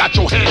 Leak out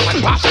your head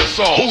like pasta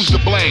sauce. Who's to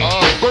blame?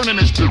 Burning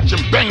this bitch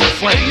and bang the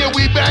flame. Hey, yeah,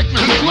 we back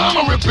now.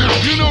 Conglomerate bitch,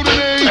 you know the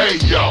name.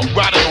 Hey, yo, you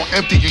riding on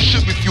empty, you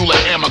should be fuel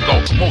like Amigo.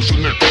 Most you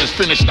niggas just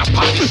finished, I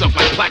pop yourself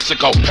like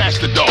Plaxico. Pass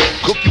the dough,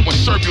 cook you and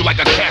serve you like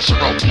a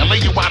casserole. And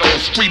lay you out on the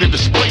street and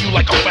display you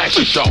like a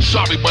fashion show.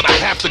 Sorry, but I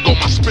have to go,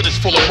 my spit is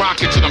full of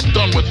rockets. And I'm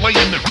done with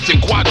laying niggas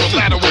in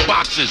quadrilateral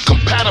boxes.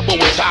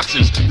 Compatible with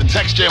toxins. The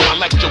texture in my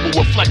lecture will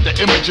reflect the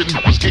image and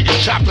niggas getting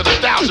chopped at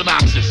 1,000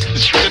 ounces. The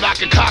shit that I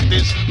concoct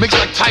is mixed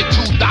like type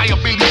 2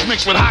 diabetes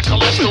mixed with high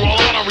cholesterol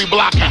artery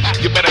blocking.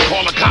 You better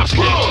call the cops,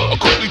 kid, or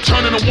quickly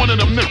turn into one of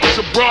them niggas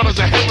abroad as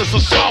a headless,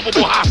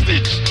 unsolvable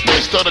hostage.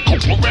 They started to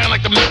go around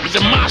like them niggas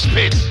in mosh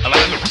pits. A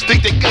lot of niggas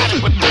think they got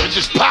it, but niggas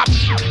just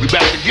pops. We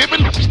back to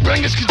giving,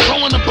 bangers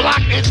controlling the block.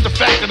 It's the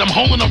fact that I'm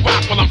holding a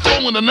rock while I'm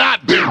throwing a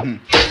knot, bitch.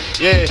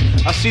 Yeah,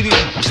 I see these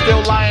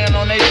still lying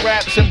on their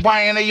raps and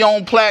buying their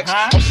own plaques.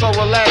 I'm so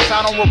relaxed,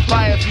 I don't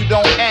reply if you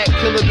don't act.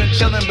 Killer been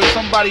chillin', but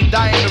somebody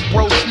dying to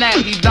bro snap.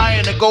 He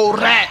dying to go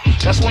rat.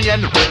 That's when y'all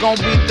niggas gon'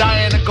 be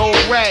dying to go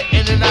rat.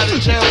 In and out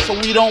of jail, so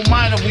we don't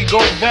mind if we go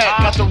back.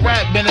 Got the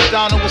rap, bend it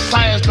down to a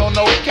science, don't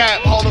know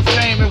cap. Hall of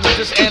Fame, it was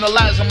just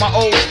analyzing my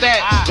old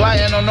stats,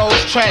 gliding on those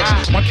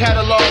tracks. My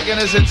catalog in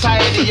its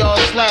entirety, y'all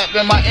slap,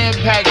 and my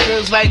impact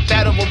feels like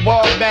that of a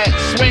ball bat.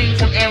 Swing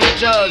from Aaron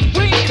Judge,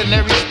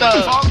 Canary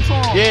Stud.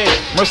 Yeah,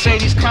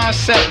 Mercedes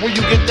concept, where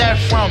you get that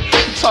from?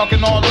 You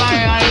talking all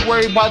lying, I ain't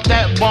worried about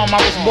that bum. I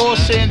was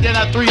bullshitting, then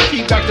I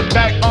 3P back to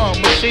back.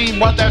 Machine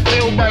brought that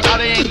feel back. How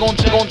they ain't gon'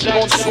 check.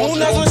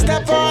 Soon as we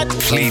step out,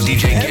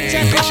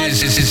 FLEETDJS,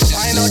 bitches.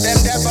 I know them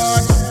that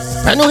bad.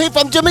 I knew he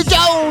from Jimmy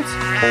Jones.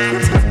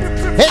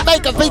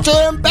 Hitmaker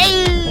featuring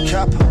Babe.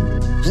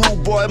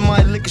 Rude boy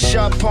might lick a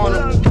shot on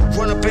him.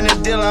 Run up in the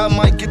dealer, I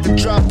might get the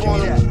drop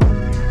on him.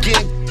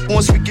 Get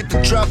once we get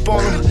the drop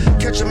on him.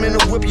 Catch him in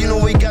the whip, you know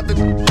we got the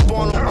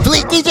on him.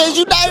 Fleet DJs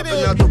United.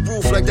 Jumping out the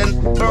roof like that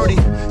birdie.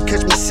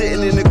 Catch me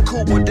sitting in the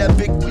coupe with that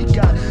big we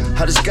got.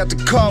 I just got the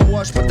car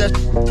washed, but that's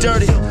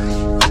dirty.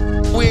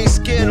 We ain't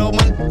scared, all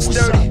my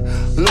sturdy.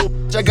 Little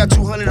bitch, I got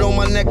 200 on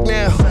my neck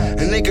now.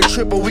 And they can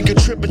trip, or we can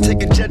trip and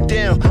take a jet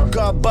down.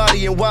 God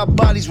body and wild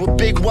bodies with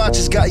big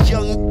watches. Got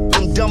young,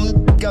 them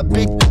dumb, got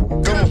big.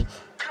 Come on.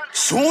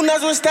 Soon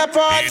as we step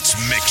out, it's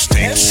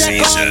mixtape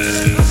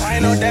season. I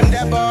know them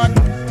that bad.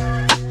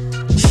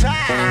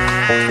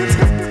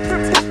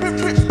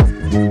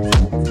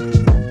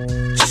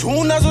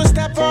 Soon as we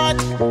step out,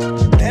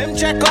 them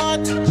check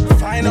out.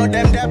 Find out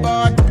them that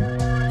bad.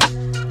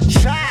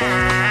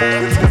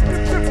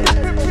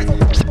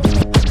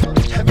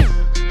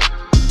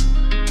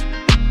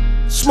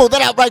 Smooth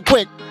that out right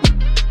quick.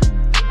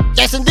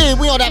 Yes, indeed,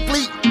 we on that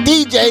Fleet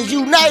DJs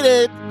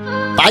United.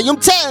 Volume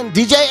 10,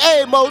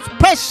 DJ Most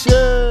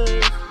Precious.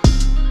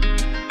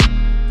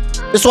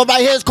 This one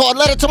right here is called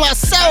Letter to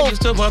Myself. I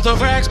used to want the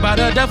racks by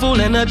the devil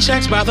and the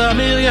checks by the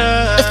million.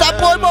 It's that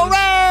boy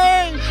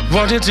Moray.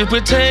 Wanted to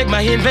protect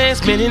my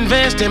investment,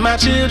 invest in my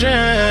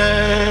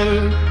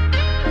children.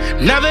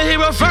 Now the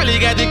hero finally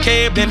got the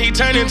cape, then he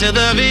turned into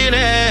the villain.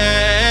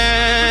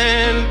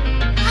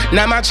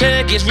 Now my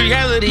check is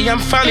reality, I'm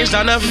finally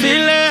starting to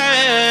feel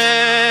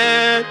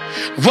it.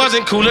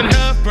 Wasn't cool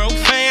enough, broke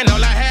fan,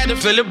 all I had to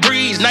feel a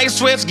breeze. Night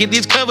sweats, get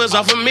these covers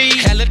off of me.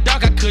 Hella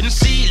dark, I couldn't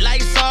see,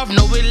 lights off,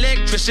 no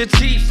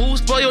electricity. Food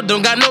spoiled,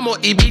 don't got no more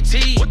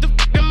EBT. What the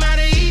f*** am I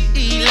to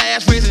eat?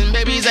 Last reason,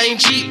 babies ain't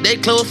cheap. They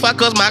clothes fuck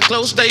cause my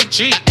clothes stay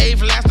cheap.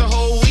 Ave last the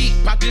whole week,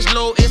 pockets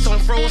low, it's on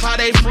froze, how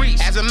they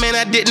freeze. As a man,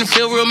 I didn't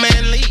feel real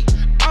manly.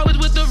 Always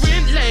with the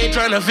rent late,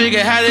 trying to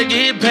figure how to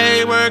get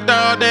paid. Worked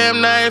all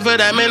damn night for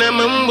that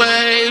minimum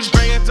wage.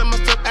 Praying to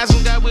myself,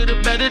 asking God with a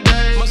better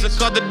day. Must've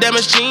caught the damn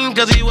machine,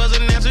 cause he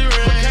wasn't answering.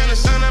 What kind of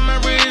son am I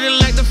really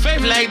like the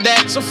faith like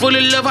that? So full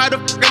of love, how the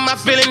f*** am I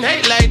feeling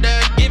hate like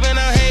that? Giving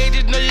out hate,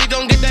 just know you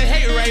gon' get that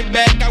hate right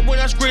back. I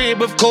went on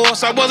script, of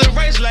course, I wasn't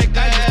raised like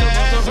that. I used to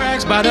want the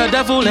racks by the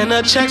devil and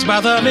the checks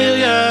by the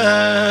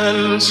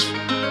millions.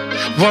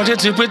 Wanted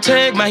to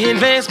protect my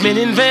investment,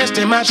 invest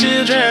in my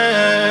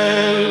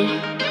children.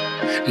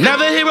 Now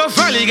the hero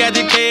finally got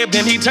the cape,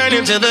 then he turned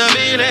into the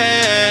villain.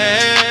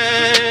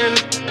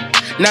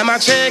 Now my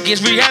check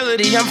is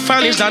reality, I'm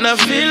finally starting to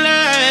feel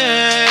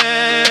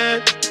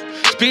it.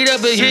 Speed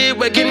up a hit,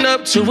 waking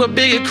up to a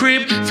bigger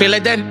crib. Feel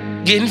like that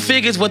getting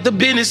figures what the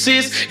business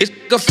is. It's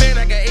a fan,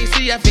 I got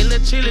AC, I feel a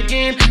chill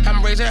again.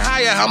 I'm raising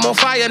higher, I'm on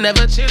fire,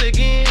 never chill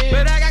again.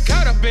 But I got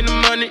caught up in the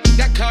money,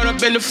 got caught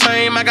up in the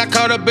fame. I got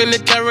caught up in the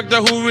character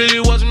who really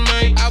wasn't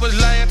me. I was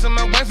lying to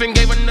my wife and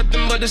gave her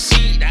nothing but the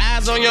seed.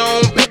 Eyes on your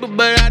own paper,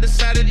 but I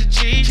decided to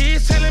cheat.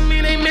 Kids telling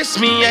me they miss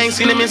me, I ain't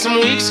seen them in some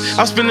weeks.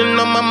 I'm spending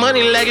all my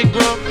money like it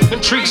grew up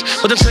in trees.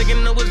 But I'm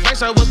taking no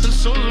advice, I was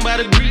consumed by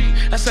the greed.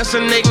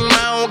 Assassinating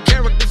my own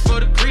character for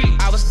the creed.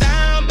 I was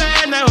down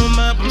bad, now I'm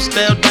up, I'm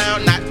still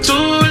down. Not too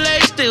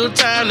late, still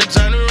time to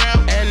turn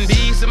around and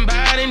be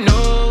somebody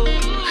new.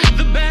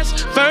 The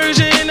best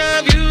version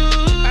of you.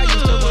 I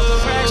used to work the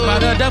racks by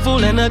the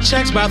devil and the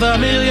checks by the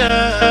million.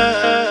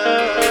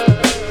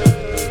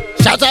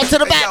 Shout out to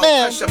the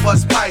Batman.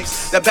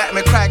 The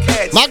Batman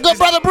crackheads. My good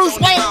brother Bruce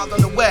Wayne. Wild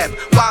on the web,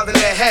 wild in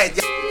their head.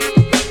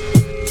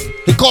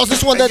 He calls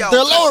this one the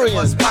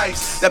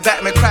DeLorean. The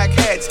Batman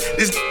crackheads.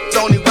 This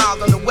only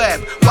wild on the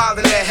web, wild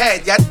in their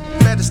head. Y'all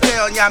better stay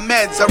on y'all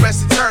meds or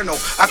rest eternal.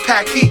 I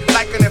pack heat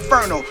like an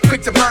inferno,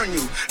 quick to burn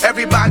you.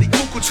 Everybody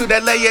cuckoo to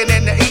that laying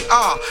in the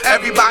ER.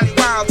 Everybody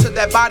wild to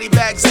that body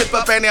bag zip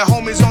up and their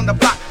homies on the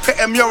block.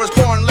 Hitting murals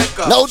pouring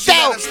liquor. No she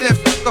doubt. Let him sniff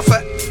for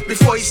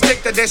before he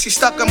sticked her. Then she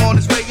stuck him on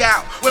his way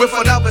out with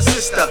another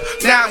sister.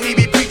 Now he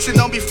be preaching,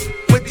 don't be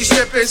with these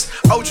strippers.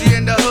 OG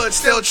in the hood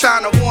still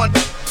trying to warn.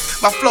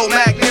 My flow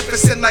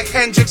magnificent like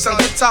Hendrix on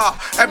guitar.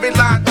 Every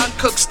line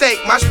uncooked steak,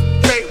 my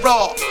straight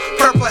raw.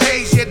 Purple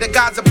haze, yeah, the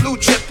god's a blue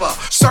chipper.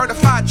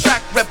 Certified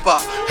track ripper,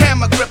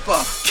 hammer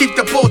gripper. Keep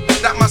the bull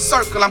out my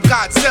circle, I'm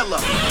Godzilla.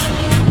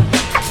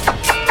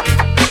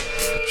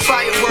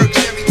 Fireworks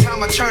every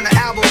time I turn the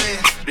album in.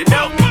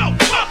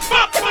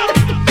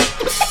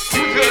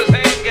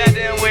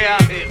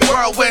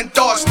 Whirlwind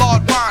thoughts,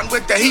 Lord Ron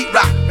with the heat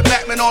rock. The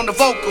Batman on the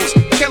vocals,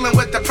 killing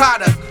with the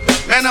product.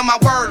 Man of my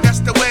word, that's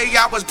the way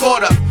I was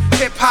brought up.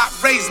 Hip hop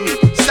raised me,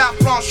 South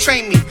Bronx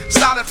trained me.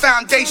 Solid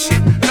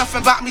foundation,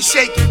 nothing about me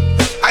shaky.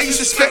 I used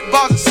to spit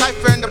bars and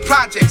cipher in the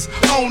projects,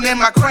 honing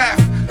my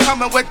craft,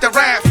 coming with the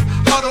raft,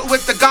 huddled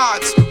with the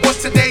gods.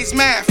 What's today's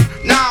math?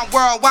 Now I'm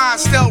worldwide,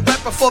 still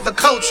reppin' for the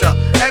culture.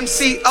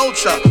 MC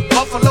Ultra,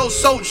 Buffalo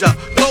Soldier,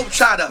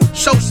 Globetrotter,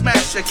 Show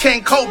Smasher,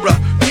 King Cobra.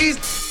 These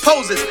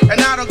poses, and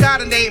I don't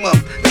gotta name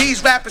them.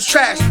 These rappers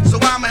trash, so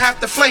I'ma have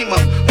to flame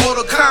them.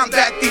 Mortal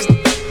Kombat, these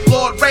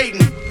Lord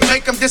Raiden.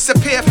 Make them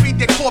disappear, feed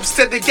their corpse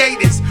to the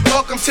gators.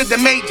 Welcome to the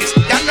majors,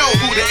 y'all know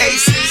who the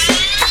ace is.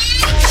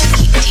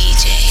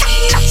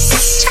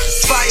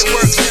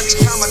 Fireworks every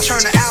time I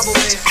turn the album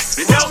in.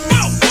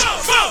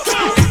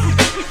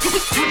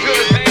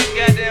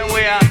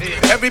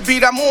 Every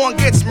beat I'm on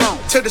gets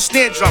moved to the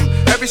snare drum.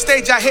 Every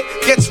stage I hit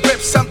gets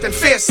ripped, something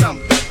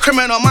fearsome.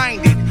 Criminal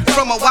minded,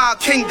 from a wild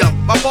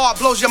kingdom. My bar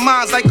blows your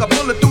minds like a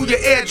bullet through your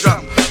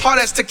eardrum. Hard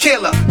as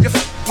tequila, you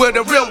with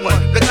a real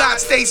one. The God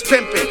stays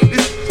pimping,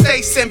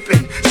 stay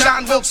simping.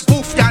 John Wilkes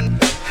Booth, y'all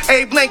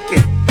Abe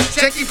Lincoln.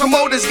 Janky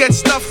promoters get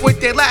stuffed with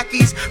their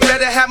lackeys.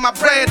 Better have my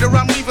bread or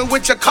I'm leaving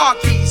with your car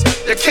keys.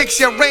 Your kicks,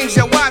 your rings,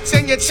 your watch,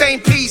 and your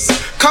chain piece.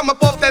 Come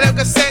up off that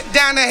ever sent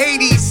down to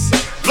Hades.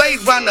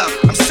 Blade Runner,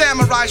 I'm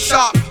samurai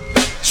sharp.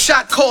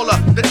 Shot caller,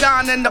 the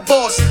Don and the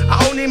boss.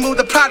 I only move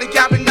the product,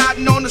 y'all been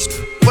nodding on the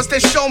once they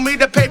show me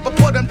the paper,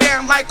 put them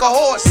down like a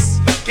horse.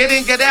 Get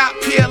in, get out,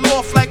 peel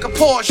off like a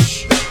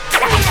Porsche.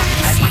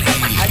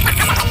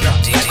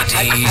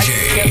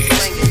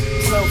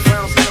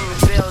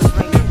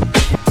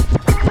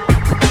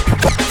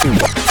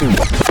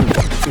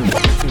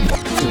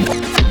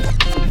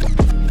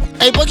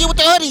 Hey, Boogie with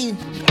the hoodie.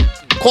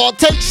 Called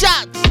Take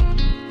Shots.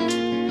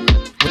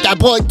 With that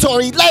boy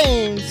Tory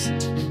Lanez.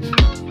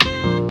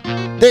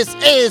 This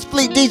is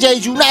Fleet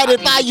DJs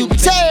United Volume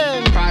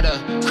 10. Prada,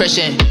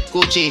 Christian,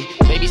 Gucci.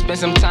 Baby, spend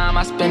some time.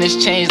 I spend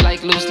his chains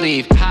like loose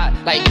leaf. Hot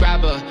like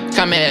grabber.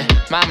 Come here,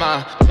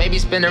 mama. Baby,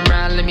 spin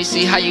around. Let me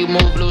see how you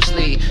move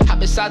loosely.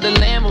 Hop inside the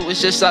Lambo. It's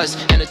just us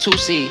and a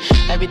 2-seat.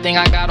 Everything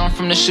I got on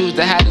from the shoes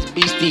that had this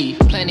beastie.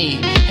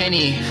 Plenty,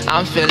 Henny.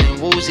 I'm feeling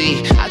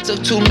woozy. I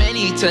took too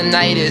many.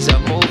 Tonight is a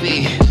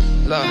movie.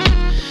 Look.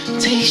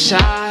 Take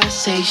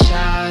shots, take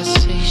shots,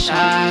 take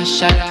shots.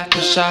 Shot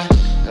after shot.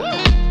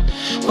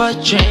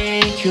 What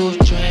drink you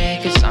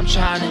drink? Cause I'm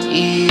tryna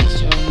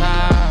ease your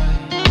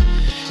mind.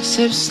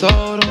 Sip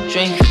slow, don't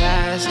drink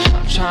fast.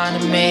 I'm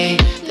tryna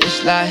make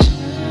this last.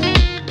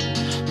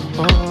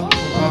 Oh,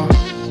 oh.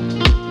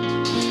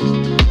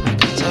 I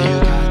can tell you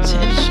got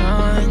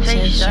tension,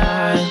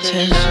 tension,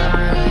 tension.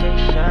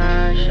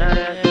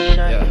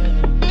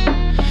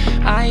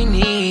 I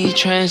need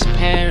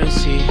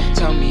transparency.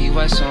 Tell me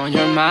what's on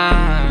your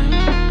mind.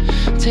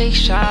 Take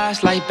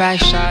shots like back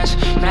shots,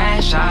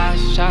 mad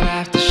shots, shot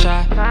after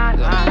shot.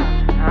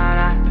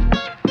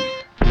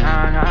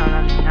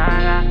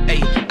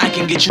 Hey, I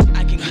can get you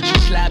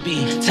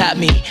sloppy, top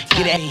me,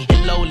 get at me,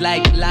 low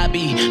like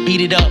lobby, beat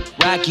it up,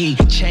 Rocky,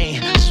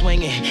 chain,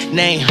 swinging,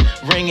 name,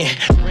 ringing,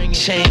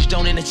 change,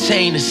 don't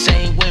entertain the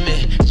same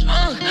women.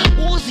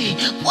 Uzi,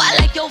 boy, I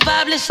like your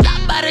vibe, let's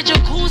stop by the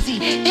jacuzzi.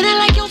 And I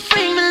like your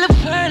frame and the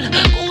pearl,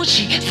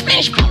 Gucci,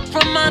 Spanish pop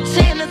from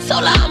Montana,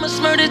 told her I'm a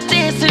murder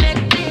dancing at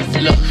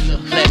Look,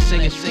 let's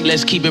sing it,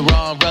 let's keep it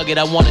raw and rugged.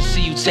 I wanna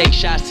see you take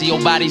shots to your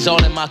bodies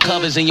all in my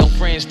covers and your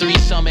friends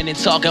threesomeing and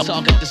talking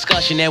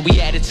discussion. And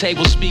we at the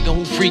table speaking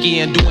who freaky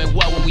and doing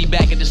what when we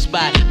back at the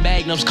spot.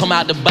 Magnums come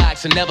out the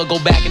box and never go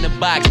back in the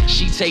box.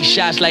 She takes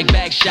shots like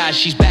back shots,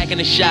 she's back in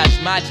the shots.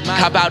 My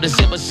cop out the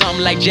zipper,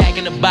 something like Jack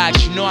in the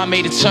Box. You know I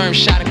made a term,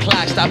 shot a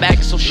clock, stop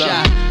acting so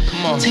shy.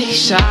 Come on. Take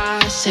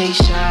shots, take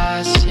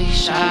shots, take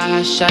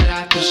shots, shot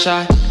after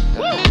shot.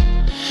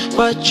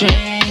 What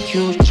drink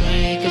you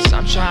drink? Cause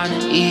I'm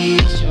tryna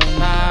ease your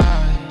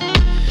mind.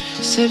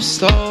 Sip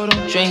slow,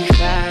 don't drink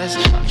fast.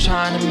 I'm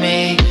tryna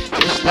make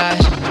this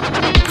last.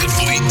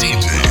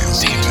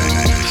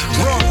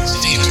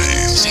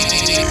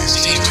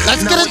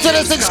 Let's get into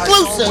this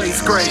exclusive.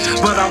 Always great,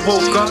 but I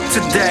woke up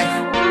today.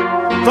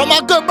 From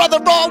my good brother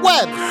Raw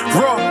Webb.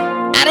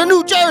 Raw. Out of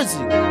New Jersey.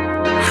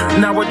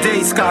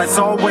 Nowadays, Sky's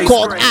always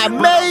called great, I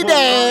Made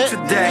It.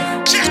 Today.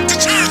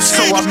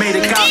 So I made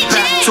it, got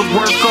back to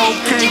work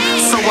okay.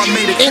 So I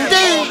made it, kept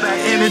all that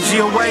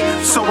energy away.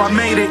 So I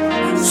made it,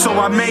 so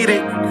I made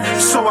it,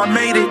 so I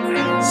made it,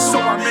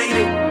 so I made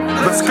it.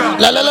 Let's go.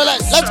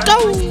 Let's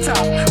go.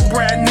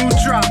 Brand new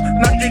drop,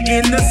 not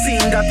digging the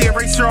scene. Got the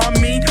eraser on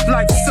me,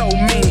 like so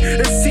mean.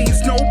 It seems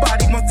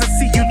nobody wants to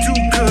see you do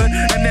good,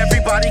 and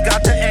everybody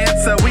got the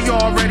answer. We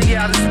already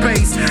out of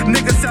space.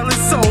 Niggas selling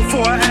soul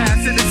for an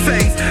ass in his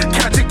face.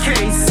 Catch a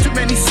case, too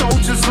many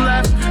soldiers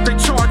left. They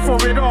charge for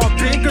it all,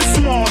 big or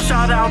small.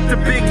 Shout out to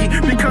Biggie,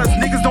 because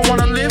niggas don't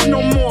wanna live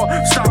no more.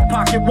 Stop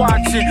pocket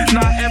watching,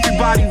 not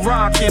everybody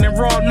rocking, and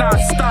Raw not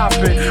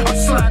stopping. I'm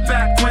slap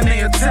back when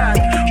they attack.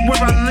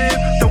 Where I live,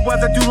 the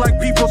weather do like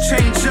people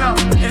change up.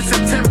 In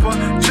September,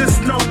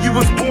 just know you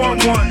was born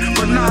one.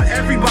 But not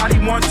everybody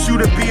wants you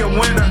to be a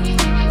winner.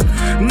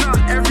 Not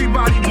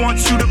everybody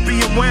wants you to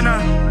be a winner.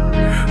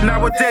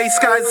 Nowadays,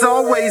 Sky's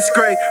always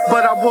great,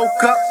 but I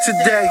woke up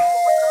today.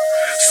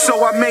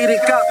 So I made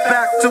it, got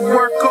back to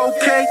work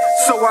okay.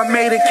 So I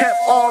made it, kept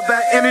all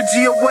that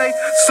energy away.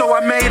 So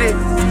I made it.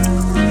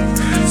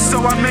 So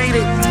I made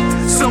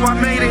it. So I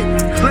made it.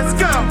 Let's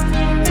go.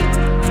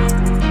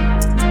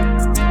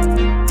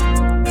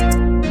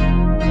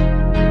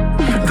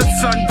 The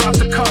sun about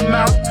to come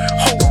out.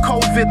 Hope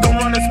COVID don't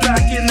run us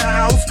back in the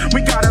house.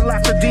 We gotta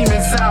laugh the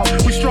demons out.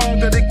 We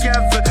stronger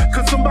together.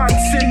 Cause somebody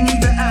send me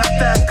the app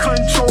that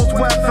controls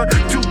weather.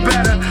 Do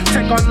better,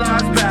 take our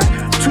lives back.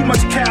 Too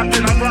much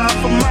capping, I'm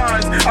riding for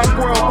mines. I'm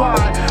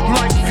worldwide,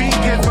 like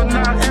vegan, but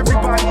not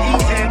everybody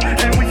eating.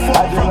 And we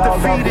fall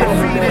from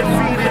defeated.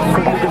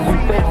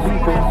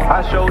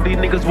 I showed these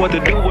niggas what to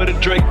do with a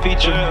Drake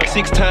feature.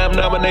 6-time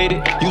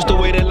nominated. Used to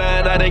wait in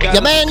line, now they got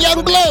your man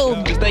Young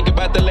Glow. Just think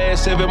about the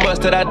last 7 months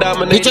that I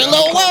dominated. DJ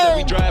Lil Word.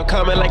 We drive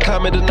common like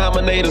common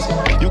denominators.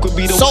 You could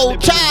be the Soul one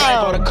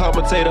Child or the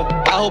commentator.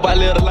 I hope I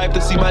live a life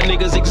to see my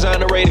niggas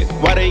exonerated.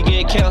 Why they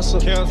getting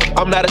canceled?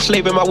 I'm not a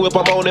slave in my whip,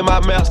 I'm owning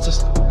my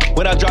masters.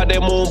 When I dropped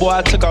that moon, boy,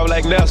 I took off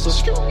like NASA.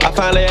 I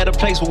finally had a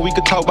place where we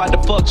could talk about the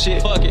fuck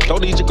shit. Fuck it.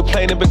 Don't need you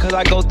complaining because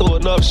I go through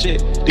enough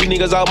shit. These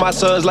niggas all my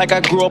sons like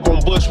I grew up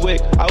on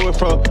Bushwick. I went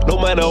from no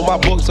money on my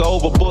books to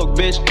overbooked,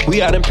 bitch.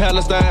 We out in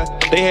Palestine.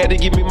 They had to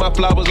give me my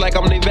flowers like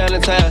I'm their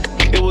Valentine.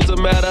 It was a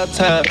matter of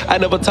time. I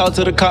never talked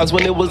to the cops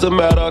when it was a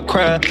matter of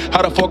crime.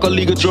 How the fuck a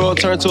legal drug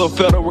turned to a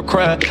federal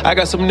crime? I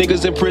got some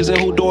niggas in prison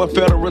who doing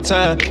federal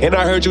time. And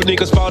I heard you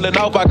niggas falling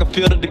off, I can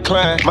feel the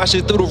decline. My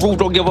shit through the roof,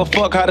 don't give a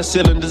fuck how the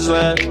ceiling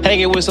design.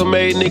 Hanging with some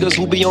made niggas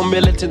who be on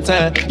militant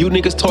time. You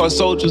niggas toy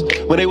soldiers.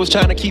 When they was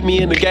trying to keep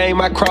me in the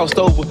game, I crossed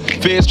over.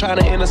 Feds trying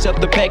to intercept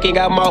the pack and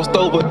got moused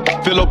over.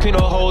 Filipino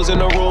hoes in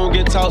the room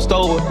get tossed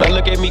over. Now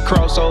look at me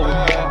cross over.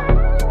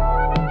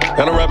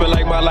 And I'm rapping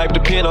like my life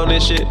depend on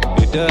this shit.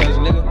 It does,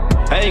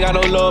 nigga. I ain't got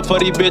no love for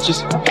these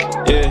bitches.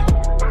 Yeah.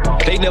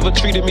 They never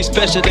treated me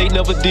special, they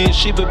never did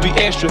shit but be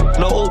extra.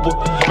 No Uber,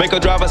 make her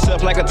drive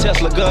herself like a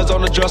Tesla, guns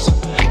on the dresser.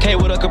 Came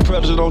with a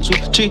compressor, don't you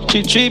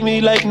treat me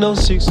like no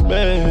 6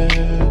 man.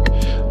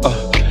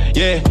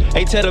 Yeah,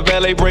 ain't tell the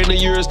valet bring the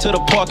years to the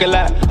parking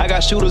lot. I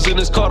got shooters in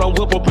this car, don't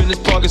whip up in this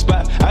parking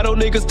spot. I know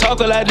niggas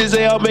talking like this,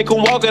 I'll make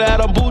them walk it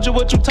out. I'm bougie,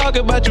 what you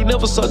talking about? You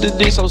never sucked this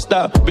dick, so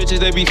stop. Bitches,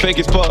 they be fake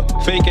as fuck.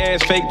 Fake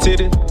ass, fake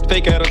titty,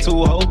 fake attitude,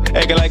 hoe.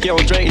 Acting like you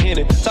don't drink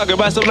Henny. Talking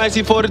about some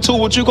 1942,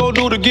 what you gon'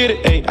 do to get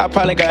it? Hey, I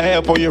probably got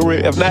half on your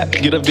rent. If not,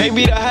 get a bit. Can't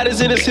be the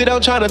hottest in the city,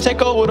 I'm trying to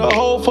take over the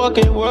whole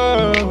fucking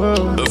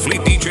world. The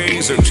Fleet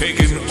DJs are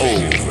taking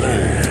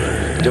over.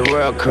 The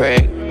world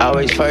crack,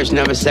 always first,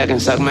 never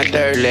second, suck my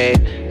third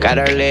leg. Got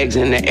her legs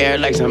in the air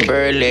like some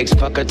bird legs.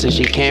 Fuck her till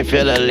she can't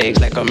feel her legs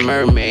like a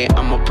mermaid.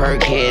 I'm a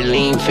perk head,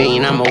 lean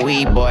fiend, I'm a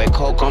weed boy.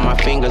 Coke on my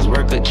fingers,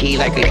 work a key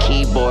like a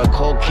keyboard.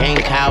 Cocaine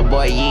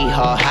cowboy,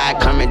 yeehaw, high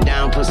coming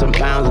down, put some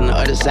pounds on the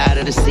other side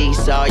of the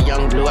seesaw.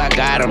 Young blue, I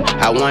got him,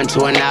 I won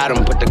to an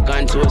autumn. Put the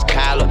gun to his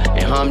collar,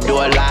 and hum do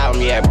allow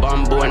him. Yeah,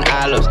 bamboo and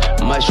olives,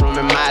 mushroom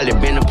and molly.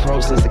 Been a pro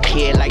since a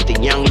kid like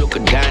the young Luka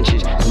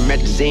Doncic.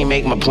 Promethazine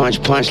make my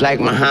punch like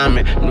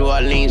Muhammad. New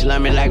Orleans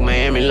love me like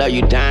Miami, love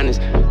you diamonds.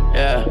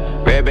 Yeah,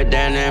 red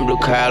bandana and blue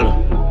collar.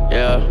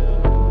 Yeah,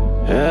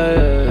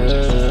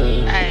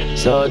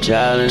 so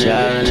challenge.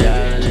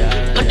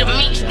 Put the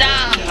meats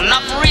down,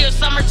 not for real.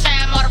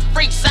 Summertime, all the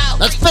freaks out.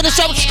 Let's finish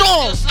up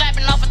strong.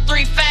 Slapping off a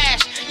 3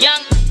 fast.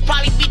 Young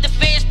probably beat the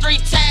feds 3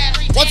 times.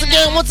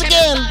 Once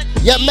again,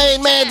 your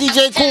main man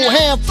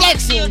DjKoolhand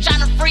flexing.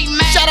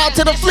 Shout out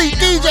to the Fleet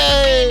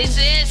DJs. This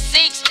is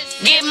 6,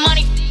 get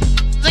money,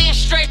 laying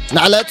straight.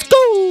 Now let's go.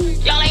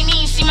 Y'all ain't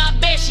even see my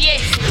best yet.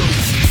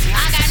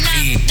 I got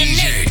nothing to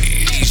neck.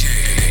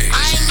 I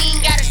ain't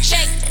even got a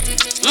check.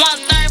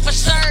 1/3 for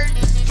certain.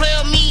 Play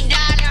with me,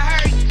 down and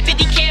hurt.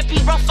 50 KP,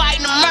 bro,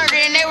 fighting a murder.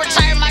 And they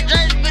retired my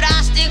jersey, but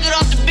I still get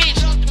off the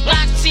bitch.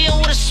 Locked in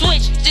with a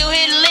switch. Still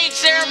hit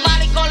licks.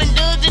 Everybody calling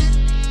dudes and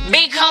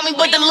big homie,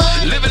 but the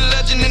look. Living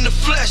legend in the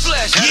flesh.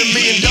 Had $1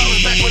 million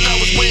back when I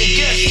was weighing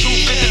gas.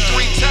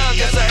 253 times,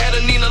 guess I had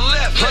a Nina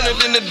left.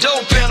 100 in the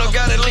dough panel,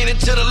 got it leaning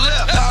to the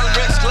left.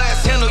 Pyrex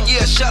glass handle,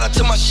 yeah, shout out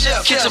to my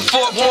chef. Kitchen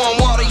fork, warm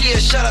water, yeah,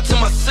 shout out to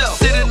myself.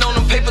 Sitting on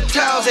them paper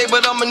towels, hey,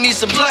 but I'ma need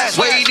some blast.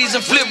 Weigh these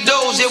and flip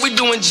those, yeah, we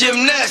doing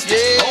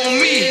gymnastics. On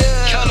me,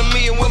 count a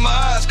million with my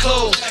eyes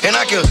closed. And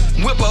I can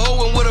whip a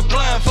hoe in with a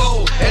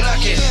blindfold. And I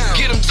can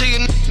get them to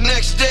you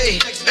next day.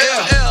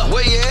 Yeah,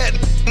 where you at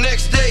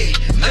next day?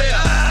 There,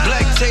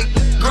 black tape,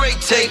 great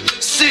tape,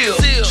 seal.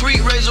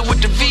 Street razor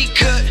with the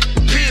V-cut,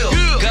 peel.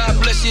 God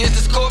bless you, it's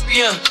the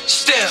Scorpion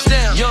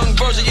stamp. Young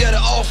version, yeah, the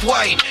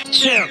off-white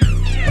champ.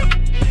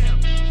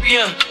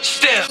 Yeah,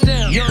 stamp.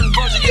 Young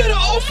version, yeah, the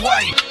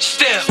off-white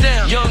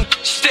stamp. Young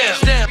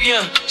stamp.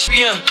 Yeah,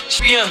 stamp.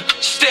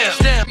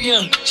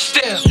 Young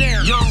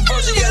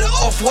version, yeah, the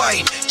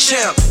off-white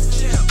champ.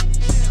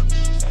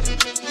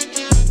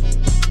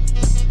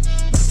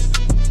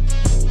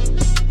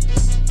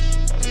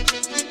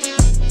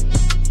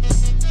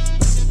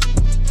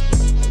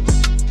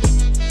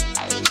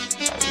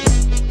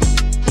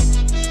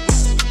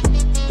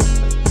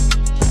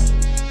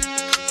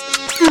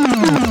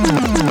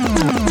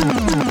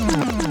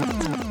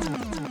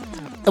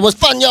 It was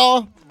fun,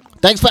 y'all.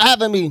 Thanks for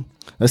having me.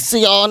 Let's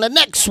see y'all on the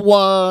next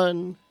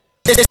one.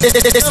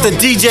 It's the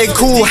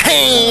DjKoolhand.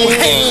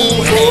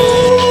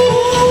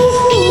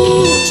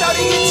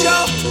 Shawty get yo,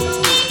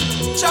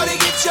 shawty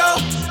get yo,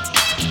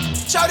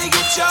 shawty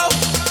get yo,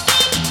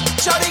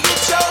 shawty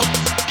get yo,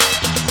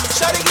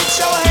 shawty get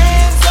your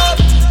hands up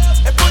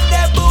and put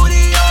that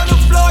booty on the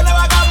floor. Now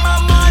I got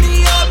my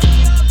money up,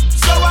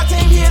 so I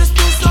came here to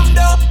spend some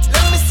dough.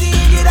 Let me see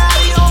you get out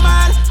of your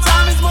mind.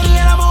 Time is money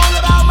and I'm all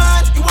about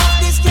mine. You want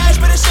this cash,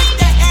 better shake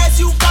that ass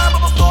you find.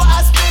 But before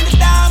I spend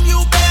a dime, you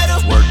better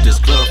work this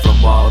club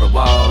from wall to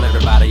wall.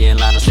 Everybody in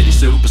line, the city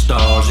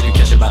superstars. You can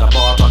catch it by the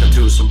bar, talking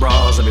to some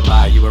bras. Let me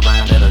buy you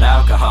around at an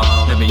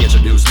alcohol. Let me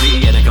introduce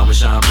me, and then come with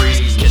Sean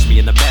Breeze. Catch me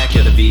in the back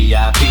of the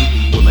VIP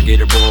with my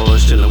Gator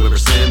boys, chillin' with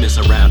Persimmon,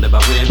 surrounded by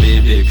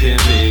women, big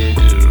pimpin'.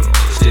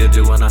 Still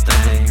doing our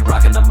thing,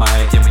 rocking the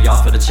mic, and we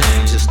off for the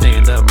change. Just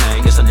stand up,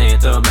 man, it's an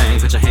anthem, man.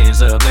 Put your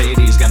hands up,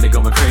 ladies. Got me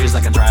going crazy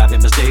like I'm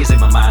driving Miss Daisy.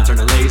 My mind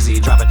turning lazy,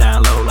 drop it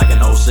down low like an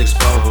 064.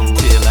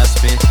 Till I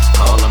spent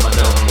all of my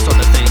dough.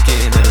 Started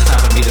thinking that it's time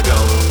for me to go.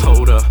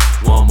 Hold up,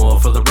 one more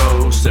for the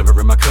road. Silver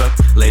in my cup,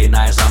 late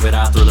nights I'm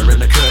without thriller in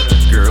the cut.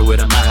 Girl with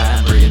a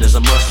mind, brilliant as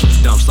a must.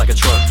 Dumps like a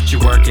truck, she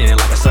working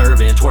like a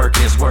servant.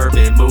 Twerking,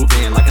 swerving,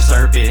 moving like a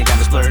serpent. Got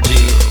me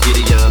splurging,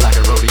 giddy up like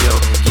a rodeo.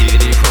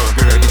 Get it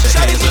crunk, girl, get your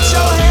hands up. Get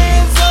your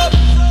hands up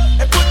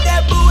and put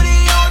that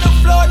booty on the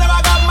floor. Now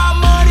I got my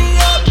money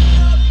up,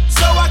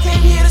 so I came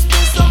here to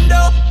spend some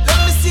dough. Let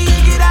me see you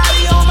get out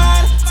of your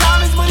mind.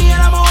 Time is money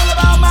and I'm all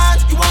about mine.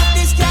 You want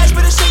this cash,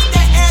 better shake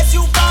that ass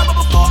you find. But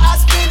before I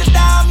spend a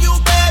dime, you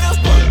better.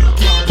 You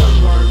better.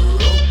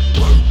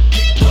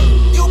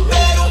 You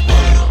better.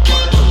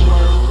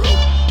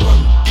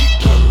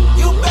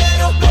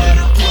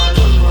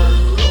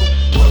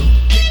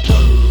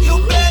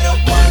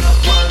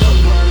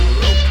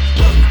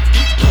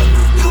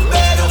 You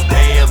better.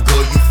 Damn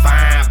girl, you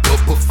fine, but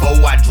before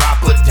I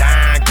drop a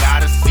dime,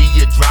 gotta see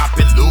you drop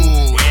it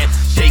low and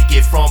shake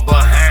it from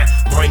behind.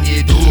 Bring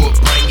it up,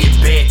 bring it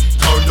back,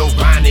 turn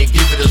around and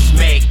give it a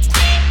smack.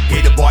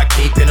 Get a boy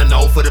kingpin, a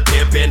no for the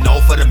pimpin', no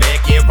for the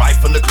mackin'. Right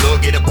from the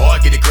club, get a boy,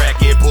 get it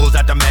crackin'. Pulls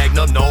out the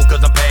magnum, no,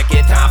 cause I'm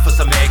packin'. Time for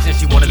some action,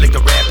 she wanna lick the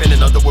rapping.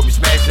 In other words, we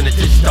smashing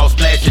until she start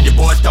splashing. Your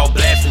boy start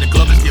blasting, the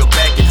club is still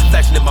packing.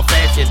 Flashing in my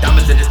fashion,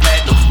 diamonds in his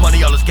platinum.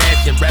 Money all is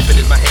cashing, rapping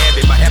is my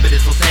habit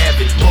is so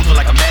savage. Rolling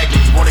like a magnet,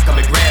 you wanna come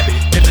and grab it.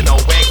 Pimpin'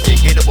 on waxing,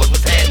 get the boys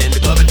what's happening.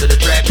 The club into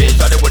the trapping,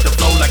 started with the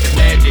flow like a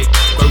magic.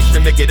 First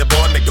trim, get a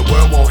boy, make the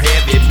world won't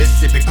have it.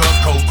 Mississippi Gulf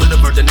Coast to the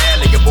Virgin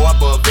Island, your boy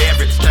above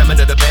average.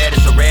 Stamina the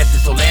baddest, harass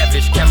is so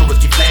lavish. Cameras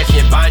keep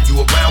flashing, bind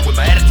you around with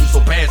my attitude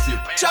so passive.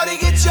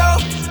 Shawty get yo,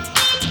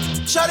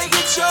 shawty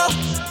get yo,